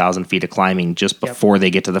almost 2,000 feet of climbing just before they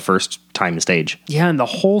get to the first time stage. Yeah, and the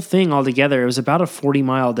whole thing altogether, it was about a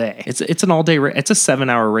 40-mile day. It's an all-day race. It's a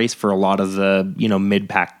 7-hour race for a lot of the,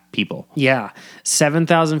 mid-pack people. Yeah.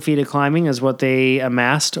 7,000 feet of climbing is what they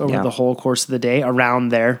amassed over the whole course of the day, around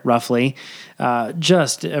there, roughly.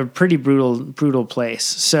 Just a pretty brutal place.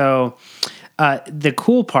 So the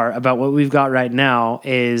cool part about what we've got right now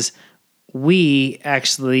is we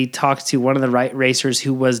actually talked to one of the racers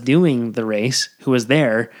who was doing the race, who was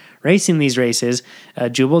there racing these races,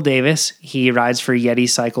 Jubal Davis. He rides for Yeti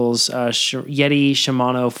Cycles, Yeti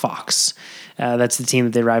Shimano Fox. That's the team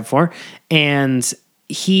that they ride for. And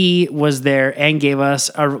he was there and gave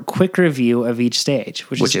us a quick review of each stage,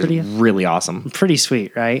 which is really awesome. Pretty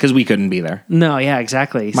sweet, right? Because we couldn't be there. No, yeah,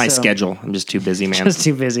 exactly. My schedule. I'm just too busy, man. Just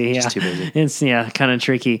too busy, yeah. Just too busy. It's, kind of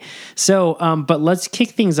tricky. So, but let's kick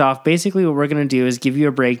things off. Basically, what we're going to do is give you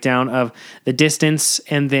a breakdown of the distance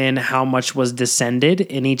and then how much was descended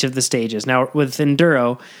in each of the stages. Now, with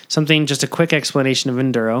enduro, just a quick explanation of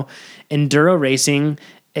enduro. Enduro racing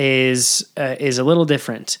is a little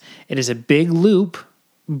different. It is a big loop,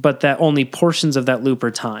 but that only portions of that loop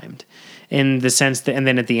are timed, in the sense that, and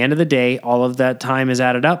then at the end of the day, all of that time is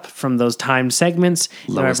added up from those timed segments.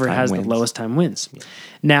 Whoever has the lowest time wins. Yeah.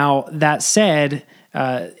 Now, that said,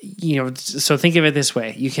 so think of it this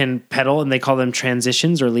way. You can pedal, and they call them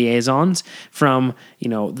transitions or liaisons, from,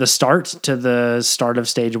 the start to the start of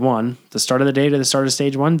stage one, the start of the day to the start of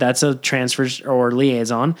stage one. That's a transfer or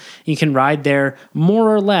liaison. You can ride there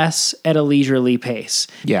more or less at a leisurely pace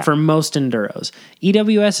for most enduros.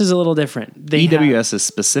 EWS is a little different. EWS is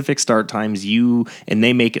specific start times, and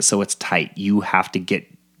they make it so it's tight. You have to get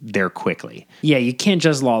there quickly. Yeah, you can't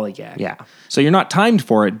just lollygag. Yeah. So you're not timed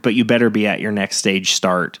for it, but you better be at your next stage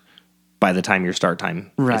start by the time your start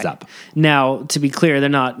time is up. Now, to be clear, they're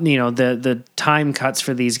not, the time cuts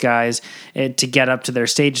for these guys to get up to their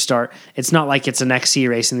stage start. It's not like it's an XC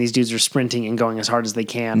race and these dudes are sprinting and going as hard as they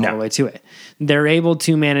can all the way to it. They're able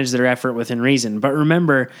to manage their effort within reason. But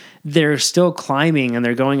remember, they're still climbing and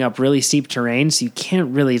they're going up really steep terrain, so you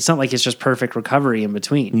can't really, it's not like it's just perfect recovery in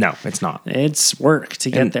between. No, it's not. It's work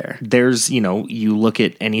to get there. There's, you look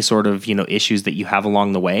at any sort of, issues that you have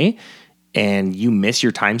along the way, and you miss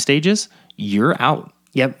your time stages, you're out.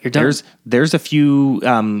 Yep, you're done. There's a few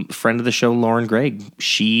friend of the show, Lauren Gregg.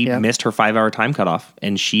 She missed her 5 hour time cutoff,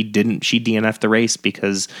 and she DNF'd the race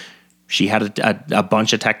because she had a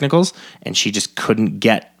bunch of technicals, and she just couldn't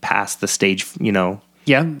get past the stage, the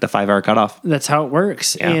 5 hour cutoff. That's how it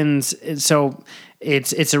works. Yeah. And so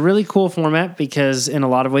it's a really cool format because in a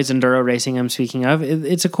lot of ways, enduro racing I'm speaking of,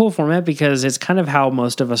 it's a cool format because it's kind of how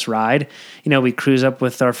most of us ride. We cruise up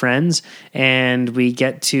with our friends and we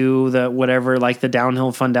get to the whatever, like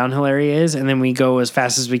the fun downhill area is, and then we go as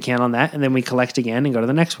fast as we can on that, and then we collect again and go to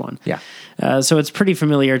the next one. Yeah. So it's pretty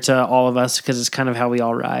familiar to all of us because it's kind of how we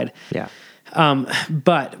all ride. Yeah.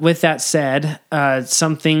 But with that said,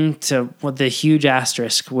 the huge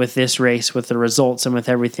asterisk with this race, with the results and with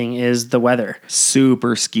everything, is the weather.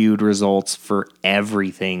 Super skewed results for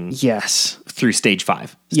everything. Yes. Through stage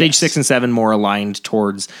 5. Stage 6 and 7 more aligned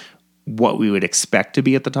towards what we would expect to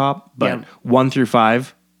be at the top. But 1 through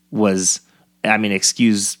 5 was,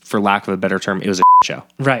 excuse for lack of a better term, it was a show.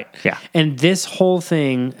 Right. Yeah. And this whole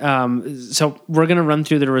thing, so we're going to run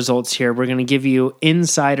through the results here. We're going to give you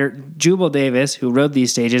insider, Jubal Davis, who rode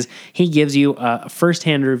these stages, he gives you a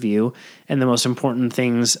firsthand review and the most important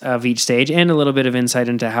things of each stage and a little bit of insight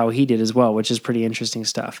into how he did as well, which is pretty interesting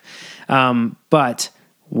stuff. But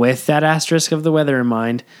with that asterisk of the weather in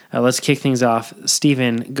mind, let's kick things off.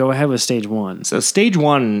 Steven, go ahead with stage 1. So stage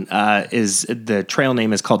 1 is, the trail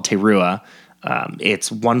name is called Teruah.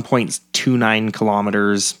 It's 1.29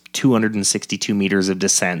 kilometers, 262 meters of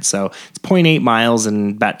descent. So it's 0.8 miles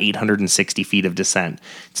and about 860 feet of descent.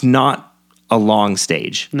 It's not a long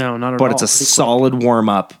stage. No, not at all. But it's a solid warm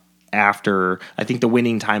up after, I think the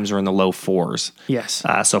winning times are in the low 4s. Yes.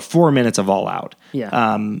 So 4 minutes of all out.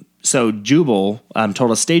 Yeah. So Jubal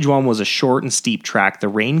told us stage 1 was a short and steep track. The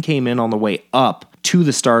rain came in on the way up to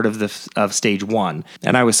the start of stage 1.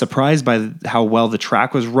 And I was surprised by how well the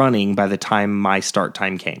track was running by the time my start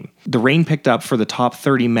time came. The rain picked up for the top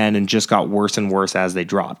 30 men and just got worse and worse as they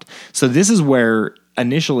dropped. So this is where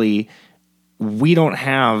initially we don't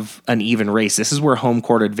have an even race. This is where home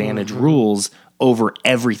court advantage rules over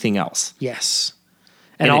everything else. Yes.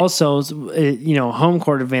 And also, home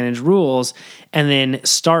court advantage rules, and then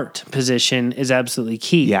start position is absolutely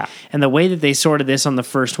key. Yeah. And the way that they sorted this on the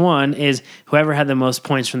first one is whoever had the most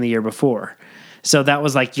points from the year before. So that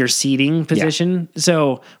was like your seeding position. Yeah.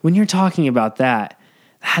 So when you're talking about that,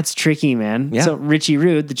 that's tricky, man. Yeah. So Richie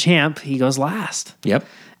Rude, the champ, he goes last. Yep.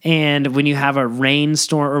 And when you have a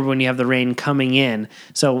rainstorm or when you have the rain coming in,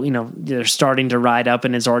 so, they're starting to ride up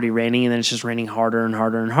and it's already raining and then it's just raining harder and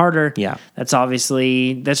harder and harder. Yeah. That's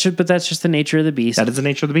obviously, that's just the nature of the beast. That is the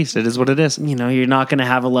nature of the beast. It is what it is. You're not going to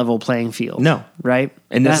have a level playing field. No. Right?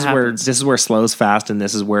 And this is where slow is fast, and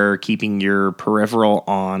this is where keeping your peripheral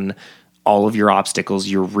on all of your obstacles,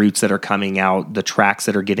 your routes that are coming out, the tracks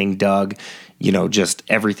that are getting dug, just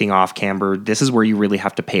everything off camber. This is where you really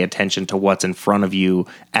have to pay attention to what's in front of you,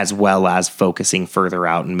 as well as focusing further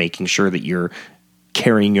out and making sure that you're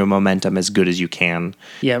carrying your momentum as good as you can.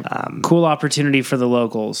 Yeah. Cool opportunity for the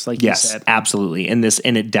locals, like you said. Yes, absolutely. And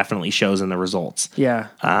it definitely shows in the results. Yeah.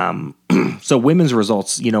 So women's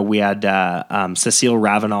results, we had Cecile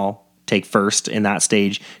Ravenel take first in that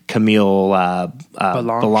stage. Camille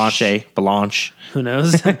Balanche. Who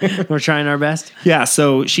knows? We're trying our best. Yeah,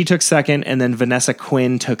 so she took second, and then Vanessa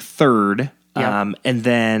Quinn took third. Yep. And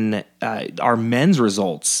then our men's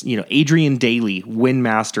results, Adrian Daly, Win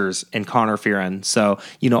Masters, and Connor Fearon. So,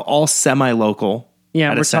 all semi-local.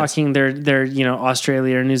 Yeah, we're talking they're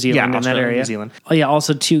Australia or New Zealand in that area. New Zealand. Oh yeah,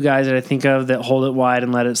 also two guys that I think of that hold it wide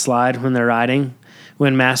and let it slide when they're riding.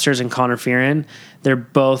 Win Masters and Connor Fearon. They're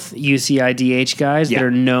both UCI DH guys that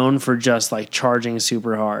are known for just like charging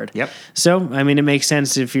super hard. Yep. So, it makes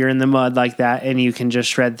sense if you're in the mud like that and you can just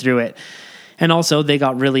shred through it. And also, they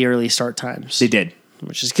got really early start times. They did.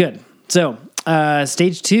 Which is good. So,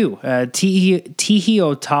 stage 2,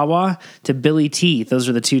 Tihi Ottawa to Billy T. Those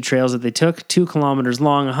are the two trails that they took. 2 kilometers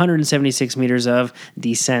long, 176 meters of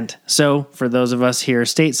descent. So, for those of us here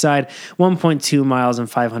stateside, 1.2 miles and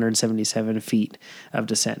 577 feet of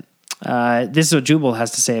descent. This is what Jubal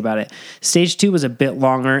has to say about it. Stage 2 was a bit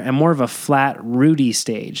longer and more of a flat, rooty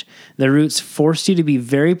stage. The routes forced you to be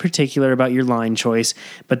very particular about your line choice,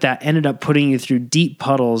 but that ended up putting you through deep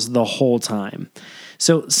puddles the whole time.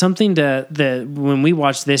 So something when we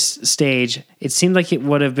watched this stage, it seemed like it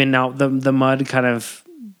would have been, now the mud kind of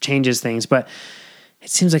changes things, but it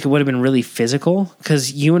seems like it would have been really physical,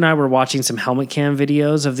 because you and I were watching some helmet cam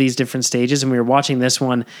videos of these different stages, and we were watching this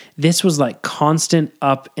one. This was like constant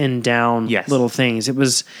up and down little things.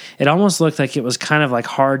 It almost looked like it was kind of like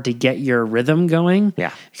hard to get your rhythm going.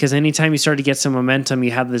 Yeah. Because anytime you started to get some momentum, you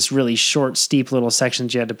had this really short, steep little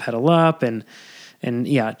sections you had to pedal up, and And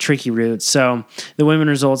yeah, tricky route. So the women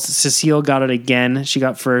results, Cecile got it again. She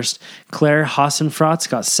got first. Claire Hassenfratz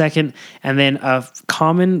got second. And then a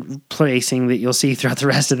common placing that you'll see throughout the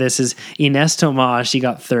rest of this is Ines Thomas. She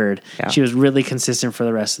got third. Yeah. She was really consistent for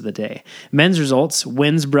the rest of the day. Men's results,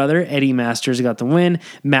 Wynn's brother, Eddie Masters, got the win.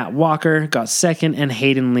 Matt Walker got second. And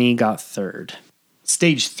Hayden Lee got third.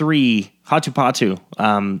 Stage 3, Hatupatu.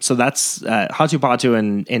 So that's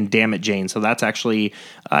Hatupatu and Damn It Jane. So that's actually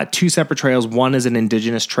 2 separate trails. One is an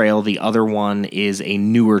indigenous trail. The other one is a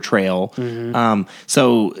newer trail.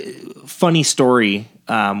 So funny story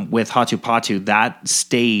with Hatupatu. That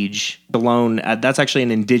stage alone, that's actually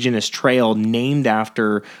an indigenous trail named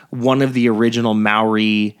after one of the original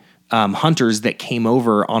Maori hunters that came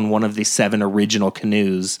over on one of the 7 original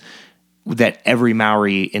canoes that every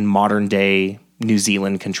Maori in modern day New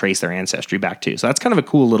Zealand can trace their ancestry back to. So that's kind of a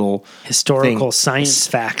cool little historical thing. science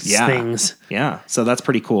facts things. Yeah. So that's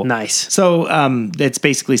pretty cool. Nice. So it's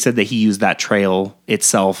basically said that he used that trail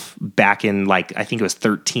itself back in I think it was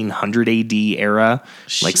 1300 AD era,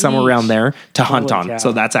 like somewhere around there to hunt on. cow.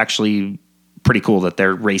 So that's actually pretty cool that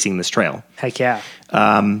they're racing this trail. Heck yeah.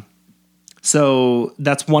 So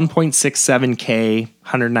that's 1.67K,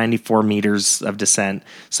 194 meters of descent.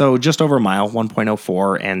 So just over a mile,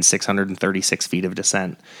 1.04 and 636 feet of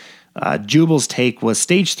descent. Jubal's take was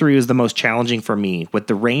stage 3 was the most challenging for me. With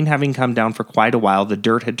the rain having come down for quite a while, the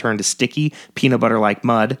dirt had turned to sticky, peanut butter-like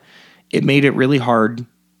mud. It made it really hard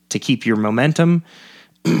to keep your momentum,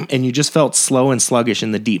 and you just felt slow and sluggish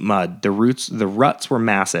in the deep mud. The ruts were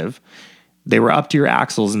massive. They were up to your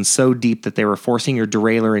axles and so deep that they were forcing your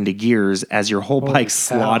derailleur into gears as your whole bike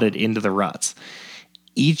slotted into the ruts.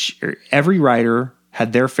 Every rider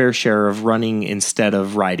had their fair share of running instead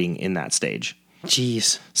of riding in that stage.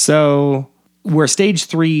 Jeez. So where stage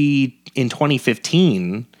 3 in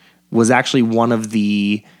 2015 was actually one of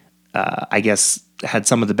the, I guess, had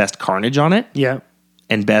some of the best carnage on it. Yeah.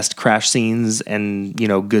 And best crash scenes and,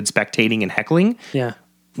 good spectating and heckling. Yeah.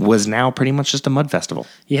 Was now pretty much just a mud festival.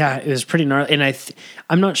 Yeah, it was pretty gnarly. And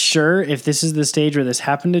I'm not sure if this is the stage where this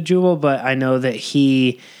happened to Jubal, but I know that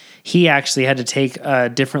he actually had to take a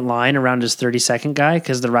different line around his 30-second guy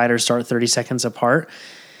because the riders start 30 seconds apart.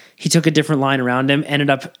 He took a different line around him, ended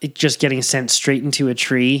up just getting sent straight into a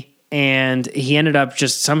tree, and he ended up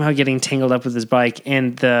just somehow getting tangled up with his bike,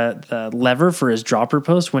 and the lever for his dropper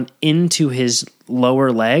post went into his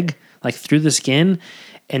lower leg, like through the skin,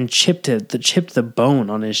 and chipped the bone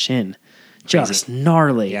on his shin. Just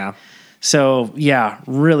gnarly. Yeah. So, yeah,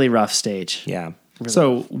 really rough stage. Yeah. Really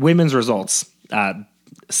so, women's results.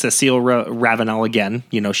 Cecile Ravenel again.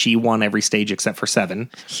 She won every stage except for 7.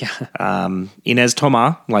 Yeah. Ines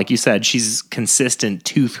Thomas, like you said, she's consistent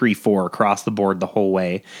 2, 3, 4 across the board the whole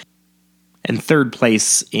way. And third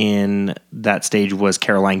place in that stage was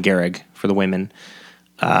Caroline Gehrig for the women.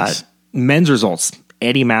 Nice. Men's results.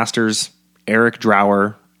 Eddie Masters, Eric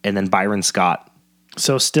Drower, and then Byron Scott.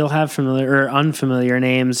 So still have familiar or unfamiliar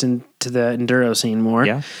names into the enduro scene more.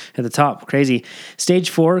 Yeah. At the top. Crazy. Stage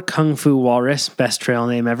 4, Kung Fu Walrus, best trail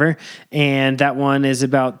name ever. And that one is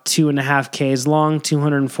about 2.5 Ks long,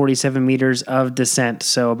 247 meters of descent.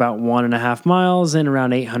 So about 1.5 miles and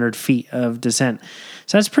around 800 feet of descent.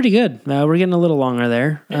 So that's pretty good. We're getting a little longer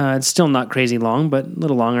there. It's still not crazy long, but a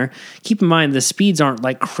little longer. Keep in mind the speeds aren't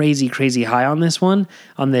like crazy high on this one,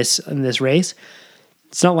 on this race.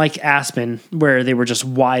 It's not like Aspen where they were just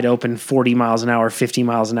wide open 40 miles an hour, 50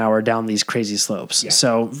 miles an hour down these crazy slopes. Yeah.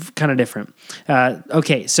 So kind of different.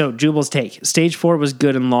 Okay, so Jubal's take. Stage 4 was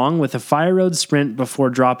good and long with a fire road sprint before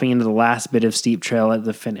dropping into the last bit of steep trail at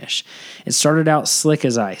the finish. It started out slick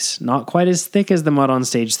as ice, not quite as thick as the mud on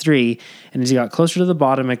stage 3, and as you got closer to the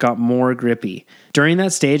bottom, it got more grippy. During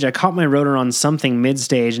that stage, I caught my rotor on something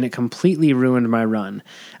mid-stage, and it completely ruined my run.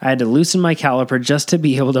 I had to loosen my caliper just to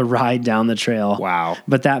be able to ride down the trail. Wow.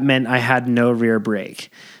 But that meant I had no rear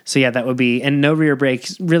brake. So yeah, that would be, and no rear brake,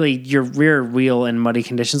 really your rear wheel in muddy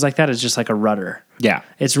conditions like that is just like a rudder. Yeah.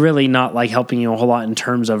 It's really not like helping you a whole lot in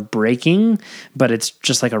terms of braking, but it's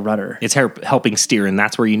just like a rudder. It's helping steer, and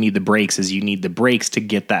that's where you need the brakes, is you need the brakes to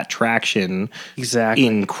get that traction. Exactly.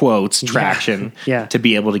 In quotes, traction. Yeah. To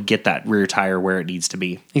be able to get that rear tire where it needs to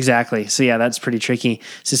be. Exactly. So yeah, that's pretty tricky.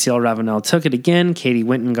 Cecile Ravenel took it again. Katie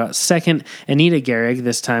Winton got second. Anita Gehrig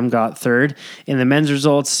this time got third. In the men's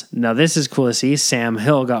results, now this is cool to see. Sam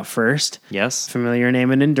Hill got first. Yes. Familiar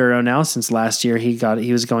name in enduro now since last year he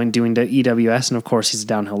was doing the EWS, and of course he's a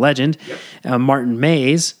downhill legend. Yep. Martin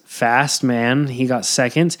Mays, fast man, he got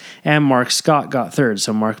second, and Mark Scott got third.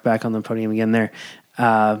 So Mark back on the podium again there.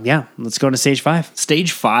 Yeah, let's go to stage 5.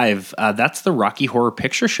 Stage 5, that's the Rocky Horror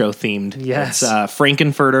Picture Show themed. Yes. It's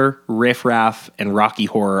Frankenfurter, Riff Raff, and Rocky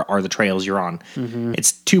Horror are the trails you're on.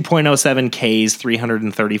 It's 2.07 Ks,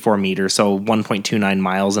 334 meters, so 1.29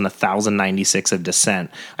 miles and 1,096 of descent.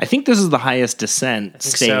 I think this is the highest descent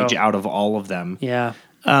stage out of all of them. Yeah.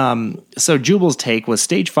 So Jubal's take was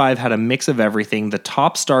stage 5 had a mix of everything. The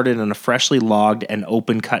top started in a freshly logged and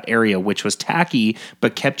open cut area, which was tacky,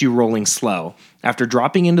 but kept you rolling slow. After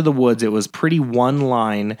dropping into the woods, it was pretty one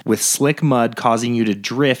line with slick mud causing you to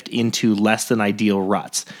drift into less than ideal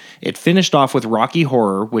ruts. It finished off with Rocky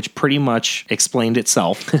Horror, which pretty much explained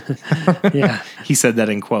itself. Yeah. He said that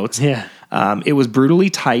in quotes. Yeah. It was brutally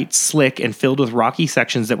tight, slick, and filled with rocky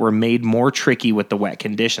sections that were made more tricky with the wet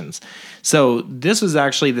conditions. So this was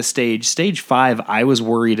actually the stage 5. I was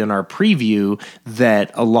worried in our preview that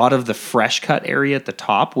a lot of the fresh cut area at the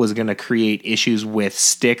top was going to create issues with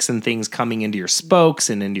sticks and things coming into your spokes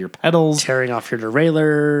and into your pedals. Tearing off your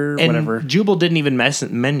derailleur, And whatever. Jubal didn't even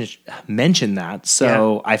mention that.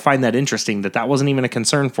 So I find that interesting that wasn't even a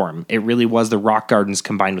concern for him. It really was the rock gardens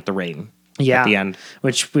combined with the rain. Yeah. At the end.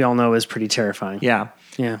 Which we all know is pretty terrifying. Yeah.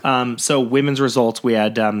 Yeah. So women's results, we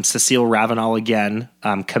had Cecile Ravenel again,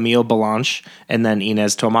 Camille Balanche, and then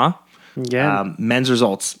Inez Thomas. Yeah. Men's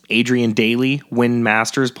results, Adrian Daly, Win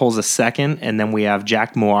Masters, pulls a second, and then we have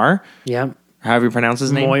Jack Moir. Yeah. However you pronounce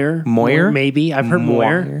his name? Moir? Maybe. I've heard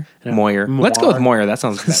Moir. Moir. Let's go with Moir. That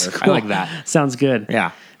sounds better. Cool. I like that. Sounds good.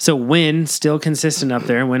 Yeah. So Win, still consistent up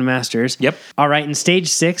there, Win Masters. Yep. All right, in stage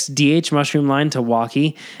 6, DH Mushroom Line to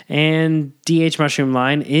Waukee. And DH Mushroom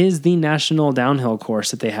Line is the national downhill course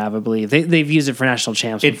that they have, I believe. They've used it for national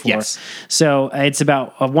champs before. Yes. So it's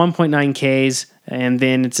about 1.9 Ks, and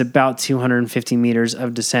then it's about 250 meters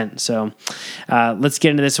of descent. So let's get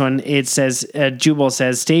into this one. It says, Jubal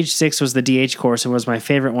says, stage 6 was the DH course and was my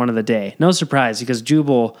favorite one of the day. No surprise, because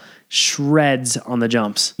Jubal shreds on the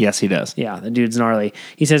jumps. Yes, he does. Yeah, the dude's gnarly.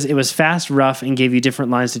 He says it was fast, rough, and gave you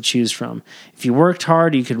different lines to choose from. If you worked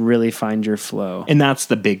hard, you could really find your flow. And that's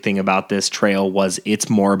the big thing about this trail was it's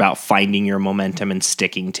more about finding your momentum and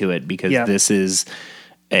sticking to it because this is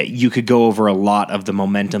you could go over a lot of the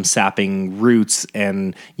momentum sapping routes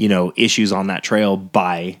and issues on that trail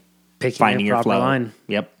by finding your flow. Line.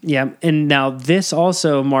 Yep. Yeah, and now this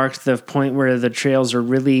also marked the point where the trails are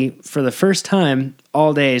really, for the first time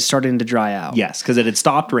all day, starting to dry out. Yes, because it had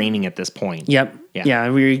stopped raining at this point. Yep. Yeah,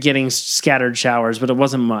 we were getting scattered showers, but it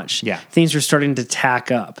wasn't much. Yeah. Things were starting to tack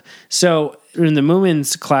up. So in the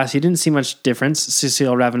women's class, you didn't see much difference.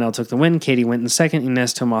 Cecile Ravenel took the win. Katie went in second.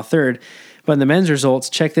 Inez Thomas third. But in the men's results,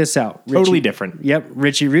 check this out. Totally different. Yep.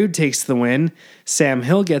 Richie Rude takes the win. Sam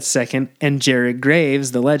Hill gets second. And Jared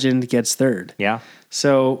Graves, the legend, gets third. Yeah.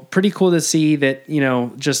 So pretty cool to see that,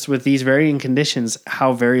 just with these varying conditions,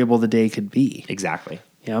 how variable the day could be. Exactly.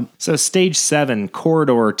 Yep. So stage 7,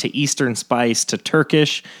 corridor to Eastern Spice to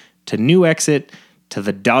Turkish to New Exit to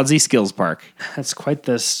the Dodsley Skills Park. That's quite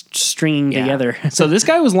the stringing together. So this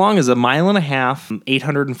guy was long as 1.5 miles,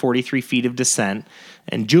 843 feet of descent.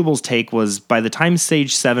 And Jubal's take was by the time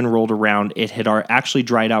stage 7 rolled around, it had actually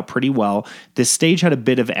dried out pretty well. This stage had a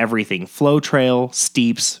bit of everything: flow trail,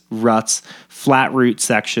 steeps, ruts, flat route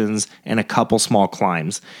sections, and a couple small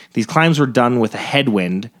climbs. These climbs were done with a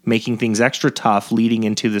headwind, making things extra tough leading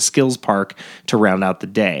into the Skills Park to round out the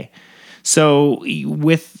day. So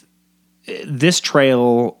with this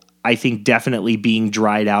trail, I think definitely being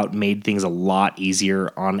dried out made things a lot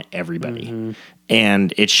easier on everybody. Mm-hmm.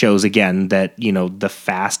 And it shows again that, the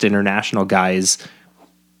fast international guys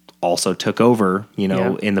also took over,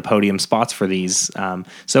 in the podium spots for these.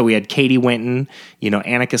 So we had Katie Winton,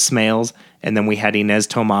 Annika Smales, and then we had Inez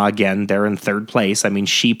Thomas again. They're in third place. I mean,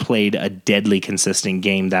 she played a deadly consistent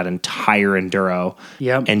game that entire enduro.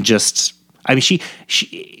 Yep. And just, she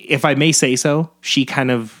if I may say so, she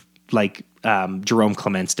kind of like Jerome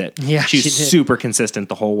Clements'd it. Yeah, she was she did. super consistent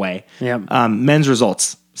the whole way. Yep. Men's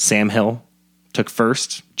results: Sam Hill took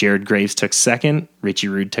first, Jared Graves took second, Richie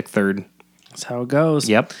Rude took third. That's how it goes.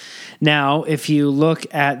 Yep. Now, if you look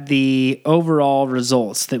at the overall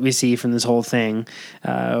results that we see from this whole thing,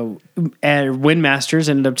 Win Masters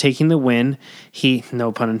ended up taking the win. He,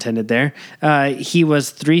 no pun intended there. He was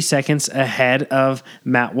 3 seconds ahead of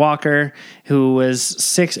Matt Walker, who was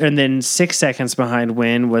 6, and then 6 seconds behind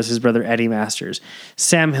Win was his brother Eddie Masters.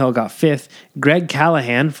 Sam Hill got 5th. Greg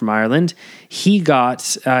Callahan from Ireland, he got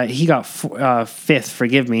 5th.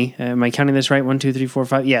 Forgive me. Am I counting this right? 1, 2, 3, 4,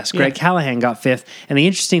 5. Yes, Greg Callahan got 5th. And the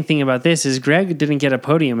interesting thing about this is Greg didn't get a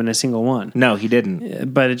podium in a single one. No, he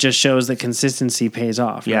didn't. But it just shows that consistency pays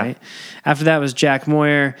off, right? After that was Jack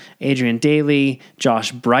Moyer, Adrian Daly,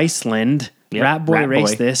 Josh Bryceland, Yep. Rat Boy Rat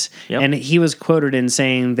raced Boy. this, Yep. and he was quoted in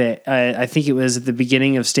saying that I think it was at the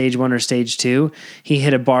beginning of stage 1 or stage 2, he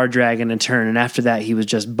hit a bar drag in a turn, and after that he was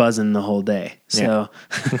just buzzing the whole day. So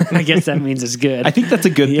I guess that means it's good. I think that's a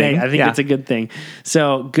good thing. I think it's a good thing.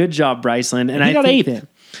 So good job, Bryceland. And He I got think 8th. that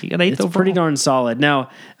He got 8th it's overall. pretty darn solid. Now,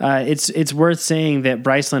 it's worth saying that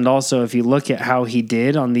Bryceland also, if you look at how he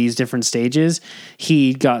did on these different stages,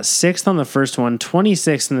 he got 6th on the first one,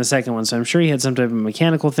 26th in the second one. So I'm sure he had some type of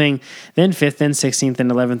mechanical thing. Then 5th, then 16th, then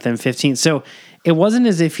 11th, then 15th. So it wasn't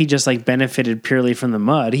as if he just like benefited purely from the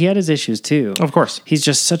mud. He had his issues too. Of course. He's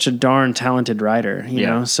just such a darn talented rider, you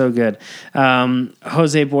know, so good.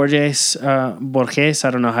 Jose Borges, I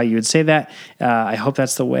don't know how you would say that. I hope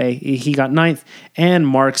that's the way. He got 9th, and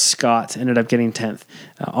Mark Scott ended up getting 10th.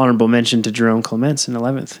 Honorable mention to Jerome Clements in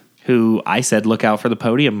 11th. Who I said look out for the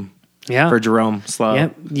podium for Jerome Slow.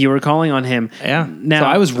 Yep, you were calling on him. Yeah. Now, so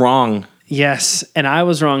I was wrong. Yes, and I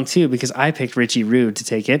was wrong too because I picked Richie Rude to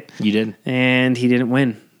take it. You did. And he didn't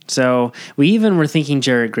win. So we even were thinking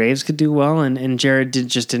Jared Graves could do well, and Jared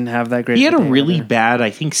didn't have that great. He had a day really either. bad,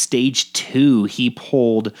 I think, stage 2. He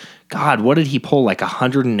pulled, God, what did he pull? Like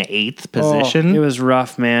 108th position? Oh, it was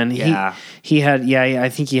rough, man. Yeah. He had, I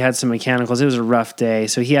think he had some mechanicals. It was a rough day.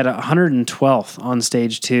 So he had 112th on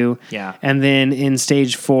stage 2. Yeah. And then in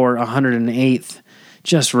stage 4, 108th.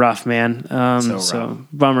 Just rough, man. So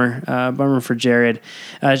bummer for Jared.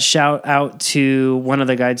 Shout out to one of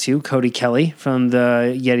the guys too, Cody Kelly from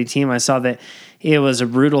the Yeti team. I saw that it was a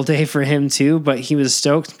brutal day for him too, but he was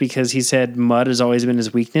stoked because he said mud has always been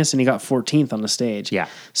his weakness, and he got 14th on the stage. Yeah.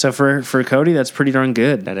 So for Cody, that's pretty darn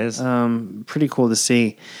good. That is. Pretty cool to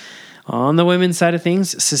see. On the women's side of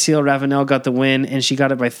things, Cecile Ravenel got the win, and she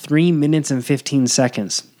got it by 3 minutes and 15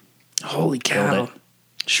 seconds. Holy cow. Killed it.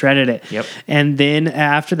 Shredded it. Yep. And then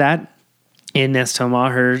after that, in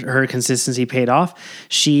Nestoma, her consistency paid off.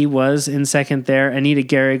 She was in second there. Anita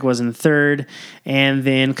Gehrig was in third. And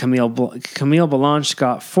then Camille Balanche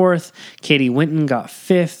got fourth. Katie Winton got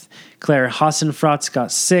fifth. Claire Hassenfratz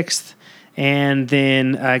got sixth. And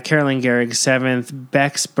then Carolyn Gehrig, seventh.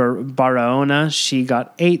 Bex Barahona, she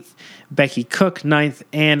got eighth. Becky Cook, ninth.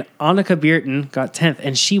 And Annika Bierton got 10th.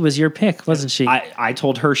 And she was your pick, wasn't she? I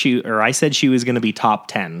told her I said she was going to be top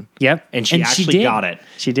 10. Yep. And she actually did. got it.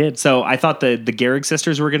 She did. So I thought the Gehrig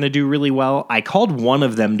sisters were going to do really well. I called one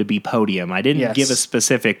of them to be podium. I didn't give a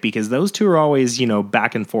specific because those two are always,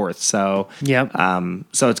 back and forth. So, yep.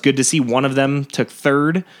 So it's good to see one of them took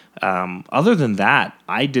third. Other than that,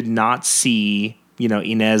 I did not see,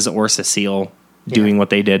 Inez or Cecile doing what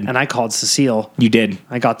they did. And I called Cecile. You did.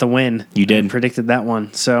 I got the win. You did. I predicted that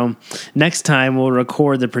one. So next time we'll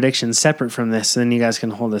record the predictions separate from this, so then you guys can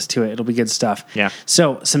hold us to it. It'll be good stuff. Yeah.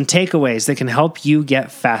 So some takeaways that can help you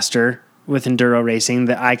get faster with enduro racing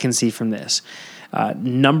that I can see from this.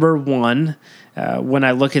 Number one, when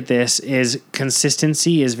I look at this, is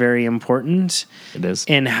consistency is very important. It is.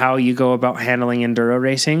 In how you go about handling enduro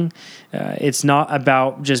racing. It's not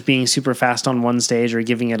about just being super fast on one stage or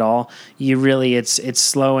giving it all. It's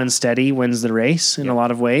slow and steady wins the race in a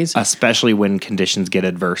lot of ways. Especially when conditions get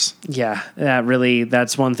adverse. Yeah,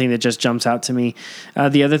 that's one thing that just jumps out to me.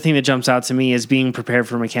 The other thing that jumps out to me is being prepared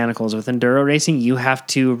for mechanicals. With enduro racing, you have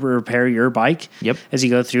to repair your bike as you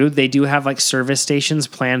go through. They do have like service stations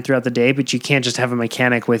planned throughout the day, but you can't just have a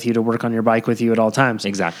mechanic with you to work on your bike with you at all times.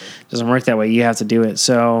 Exactly. It doesn't work that way. You have to do it.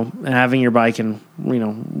 So having your bike in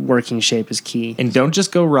working shape is key. And don't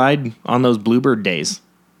just go ride on those Bluebird days.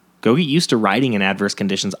 Go get used to riding in adverse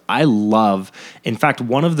conditions. In fact,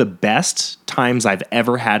 one of the best times I've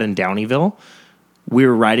ever had in Downeyville, we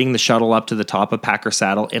were riding the shuttle up to the top of Packer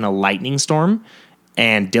Saddle in a lightning storm,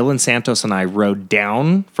 and Dylan Santos and I rode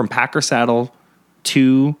down from Packer Saddle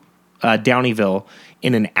to Downeyville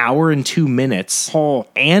in an hour and 2 minutes,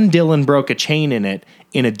 and Dylan broke a chain in it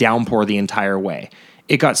in a downpour the entire way.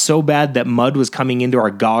 It got so bad that mud was coming into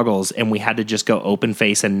our goggles, and we had to just go open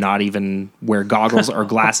face and not even wear goggles or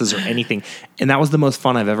glasses or anything. And that was the most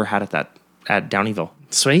fun I've ever had at Downeyville.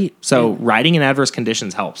 Sweet. So riding in adverse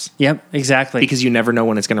conditions helps. Yep, exactly. Because you never know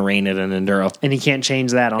when it's going to rain at an enduro. And you can't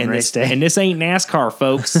change that on race day. And this ain't NASCAR,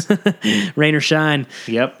 folks. Rain or shine.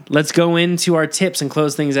 Yep. Let's go into our tips and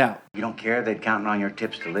close things out. You don't care they're counting on your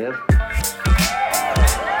tips to live?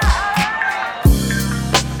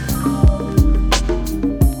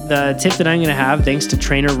 The tip that I'm going to have, thanks to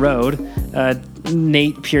Trainer Road,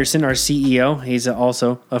 Nate Pearson, our CEO, he's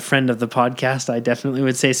also a friend of the podcast. I definitely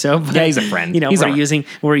would say so. But, Yeah, he's a friend. You know, He's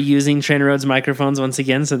we're using Trainer Road's microphones once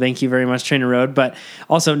again, so thank you very much, Trainer Road. But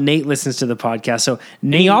also, Nate listens to the podcast, so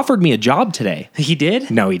And he offered me a job today. he did.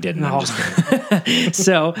 No, he didn't. I'm Oh. just kidding.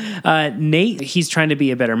 So Nate, he's trying to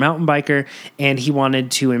be a better mountain biker, and he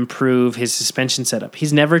wanted to improve his suspension setup.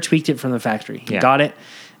 He's never tweaked it from the factory. He Yeah. got it,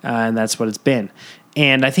 and that's what it's been.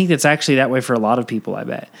 And I think that's actually that way for a lot of people, I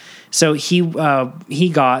bet. So he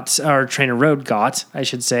got, or Trainer Road got, I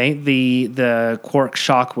should say, the Quark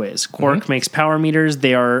Shockwiz. Quark makes power meters.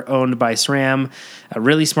 They are owned by SRAM, a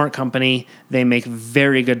really smart company. They make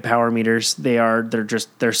very good power meters.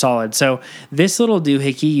 They're solid. So this little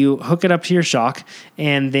doohickey, you hook it up to your shock,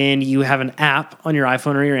 and then you have an app on your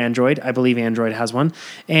iPhone or your Android. I believe Android has one.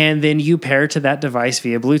 And then you pair to that device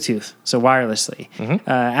via Bluetooth, so wirelessly.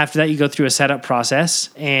 After that, you go through a setup process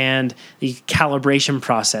and the calibration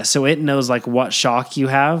process. So it knows like what shock you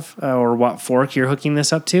have or what fork you're hooking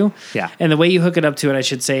this up to. Yeah. And the way you hook it up to it, I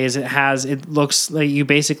should say, is it looks like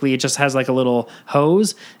it just has like a little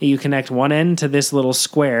hose that you connect one end to this little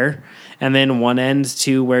square and then one end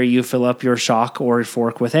to where you fill up your shock or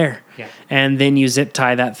fork with air. Yeah. And then you zip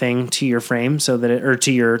tie that thing to your frame so that or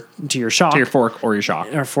to your shock. To your fork or your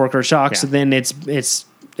shock. Or fork or shock. Yeah. So then it's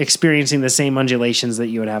experiencing the same undulations that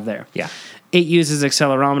you would have there. Yeah. It uses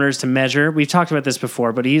accelerometers to measure. We've talked about this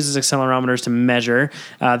before, but it uses accelerometers to measure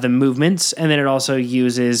the movements, and then it also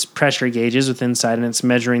uses pressure gauges with inside, and it's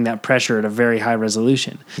measuring that pressure at a very high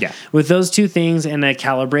resolution. Yeah. With those two things and a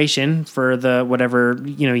calibration for the whatever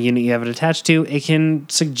unit you have it attached to, it can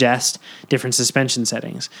suggest different suspension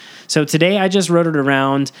settings. So today I just rode it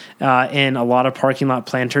around in a lot of parking lot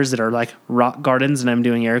planters that are like rock gardens, and I'm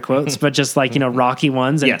doing air quotes, but just like rocky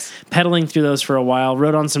ones. And Yes. pedaling through those for a while.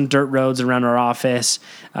 Rode on some dirt roads around our office.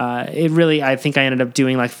 I think I ended up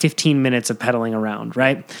doing like 15 minutes of pedaling around,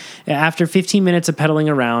 right? After 15 minutes of pedaling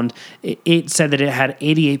around, it said that it had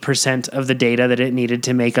 88% of the data that it needed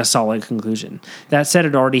to make a solid conclusion. That said,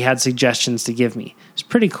 it already had suggestions to give me. It's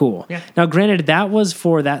pretty cool. Yeah. Now, granted, that was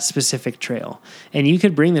for that specific trail. And you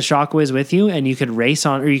could bring the Shockwiz with you and you could race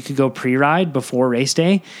on, or you could go pre-ride before race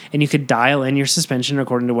day, and you could dial in your suspension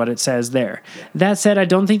according to what it says there. That said, I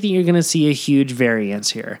don't think that you're going to see a huge variance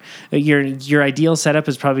here. Your ideal setup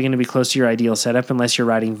is probably going to be close to your ideal setup unless you're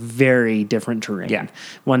riding very different terrain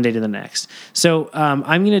one day to the next. So I'm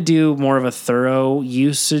going to do more of a thorough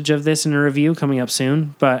usage of this in a review coming up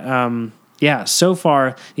soon. But yeah, so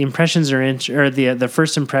far the impressions are the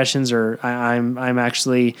first impressions are I'm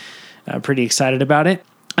actually pretty excited about it.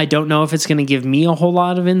 I don't know if it's going to give me a whole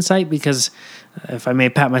lot of insight because if I may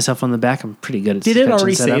pat myself on the back, I'm pretty good at Did suspension it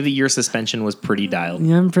already setup. say that your suspension was pretty dialed?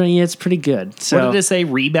 Yeah, it's pretty good. So What did it say?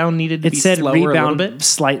 Rebound needed to it be said slower a little rebound bit?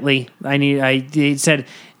 slightly. It said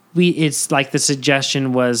it's like the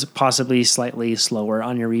suggestion was possibly slightly slower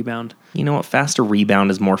on your rebound. You know what? Faster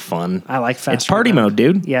rebound is more fun. I like faster. It's party rebound. mode,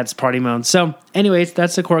 dude. Yeah, it's party mode. So, anyways,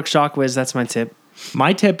 that's the Quark Shockwiz. That's my tip.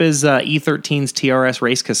 My tip is E13's TRS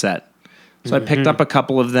race cassette. So I picked up a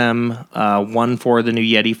couple of them, one for the new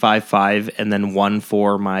Yeti 5.5 and then one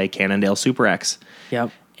for my Cannondale Super X. Yep.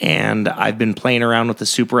 And I've been playing around with the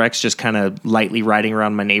Super X, just kind of lightly riding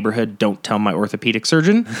around my neighborhood. Don't tell my orthopedic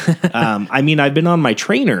surgeon. I've been on my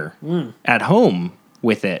trainer at home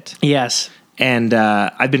with it. Yes. And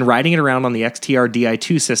I've been riding it around on the XTR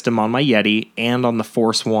Di2 system on my Yeti and on the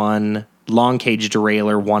Force One long cage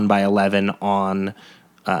derailleur 1x11 on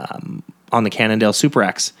the Cannondale Super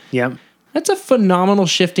X. Yep. That's a phenomenal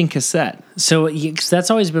shifting cassette. So that's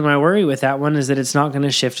always been my worry with that one is that it's not going to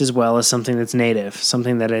shift as well as something that's native,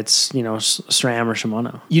 something that it's, SRAM or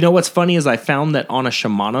Shimano. You know what's funny is I found that on a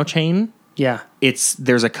Shimano chain, Yeah.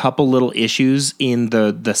 there's a couple little issues in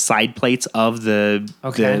the side plates of the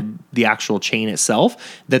actual chain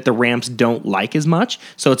itself that the ramps don't like as much.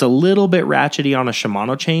 So it's a little bit ratchety on a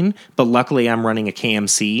Shimano chain, but luckily I'm running a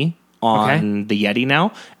KMC on the Yeti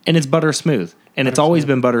now, and it's butter smooth. And it's always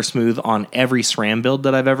been butter smooth on every SRAM build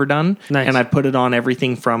that I've ever done. Nice. And I put it on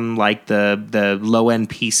everything from like the low end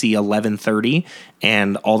PC 1130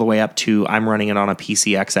 and all the way up to I'm running it on a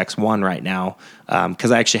PC XX1 right now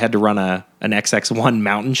because I actually had to run an XX1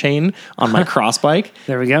 mountain chain on my cross bike.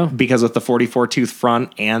 There we go. Because with the 44 tooth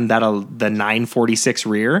front and the 946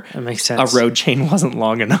 rear, That makes sense. a road chain wasn't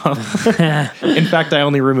long enough. In fact, I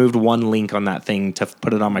only removed one link on that thing to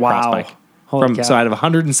put it on my cross bike. Holy cow. So out of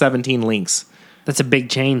 117 links. That's a big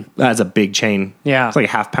chain. That's a big chain. Yeah. It's like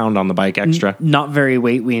a half pound on the bike extra. Not very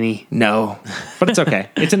weight weenie. No, but it's okay.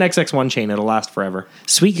 It's an XX1 chain. It'll last forever.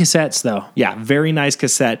 Sweet cassettes, though. Yeah, very nice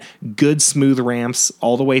cassette. Good smooth ramps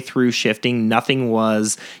all the way through shifting. Nothing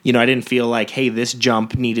was, I didn't feel like, hey, this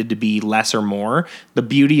jump needed to be less or more. The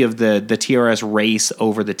beauty of the TRS Race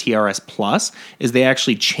over the TRS Plus is they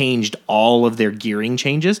actually changed all of their gearing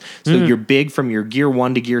changes. So your big from your gear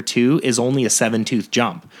 1 to gear 2 is only a 7-tooth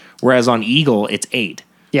jump. Whereas on Eagle, it's 8.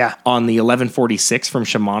 Yeah. On the 1146 from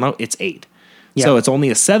Shimano, it's 8. Yeah. So it's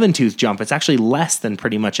only a 7-tooth jump. It's actually less than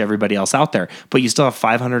pretty much everybody else out there. But you still have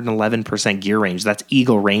 511% gear range. That's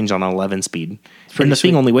Eagle range on an 11-speed. And the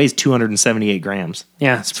thing only weighs 278 grams.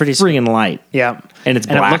 Yeah, it's pretty friggin' light. Yeah. And it's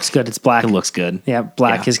black. And it looks good. It's black. It looks good. Yeah,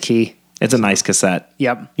 black is key. It's a nice cassette.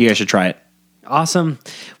 Yep. You guys should try it. Awesome.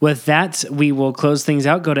 With that, we will close things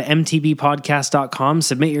out. Go to mtbpodcast.com.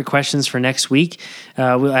 Submit your questions for next week.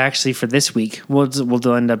 We'll actually, for this week,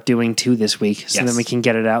 we'll end up doing 2 this week. So then we can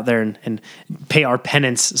get it out there and pay our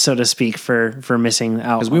penance, so to speak, for missing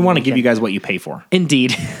out. Because we want to give you guys what you pay for.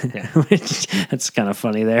 Indeed. That's kind of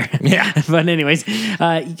funny there. Yeah. But anyways,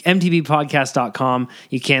 mtbpodcast.com.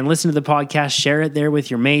 You can listen to the podcast, share it there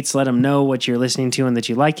with your mates, let them know what you're listening to and that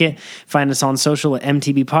you like it. Find us on social at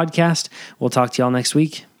MTB Podcast. We'll talk to y'all next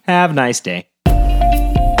week. Have a nice day.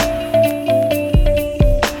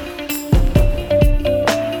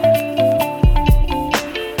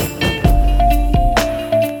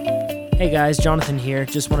 Hey guys, Jonathan here.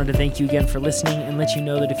 Just wanted to thank you again for listening and let you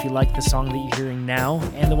know that if you like the song that you're hearing now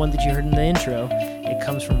and the one that you heard in the intro, it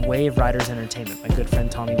comes from Wave Riders Entertainment, my good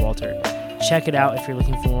friend Tommy Walter. Check it out if you're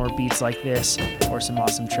looking for more beats like this or some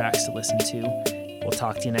awesome tracks to listen to. We'll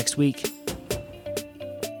talk to you next week.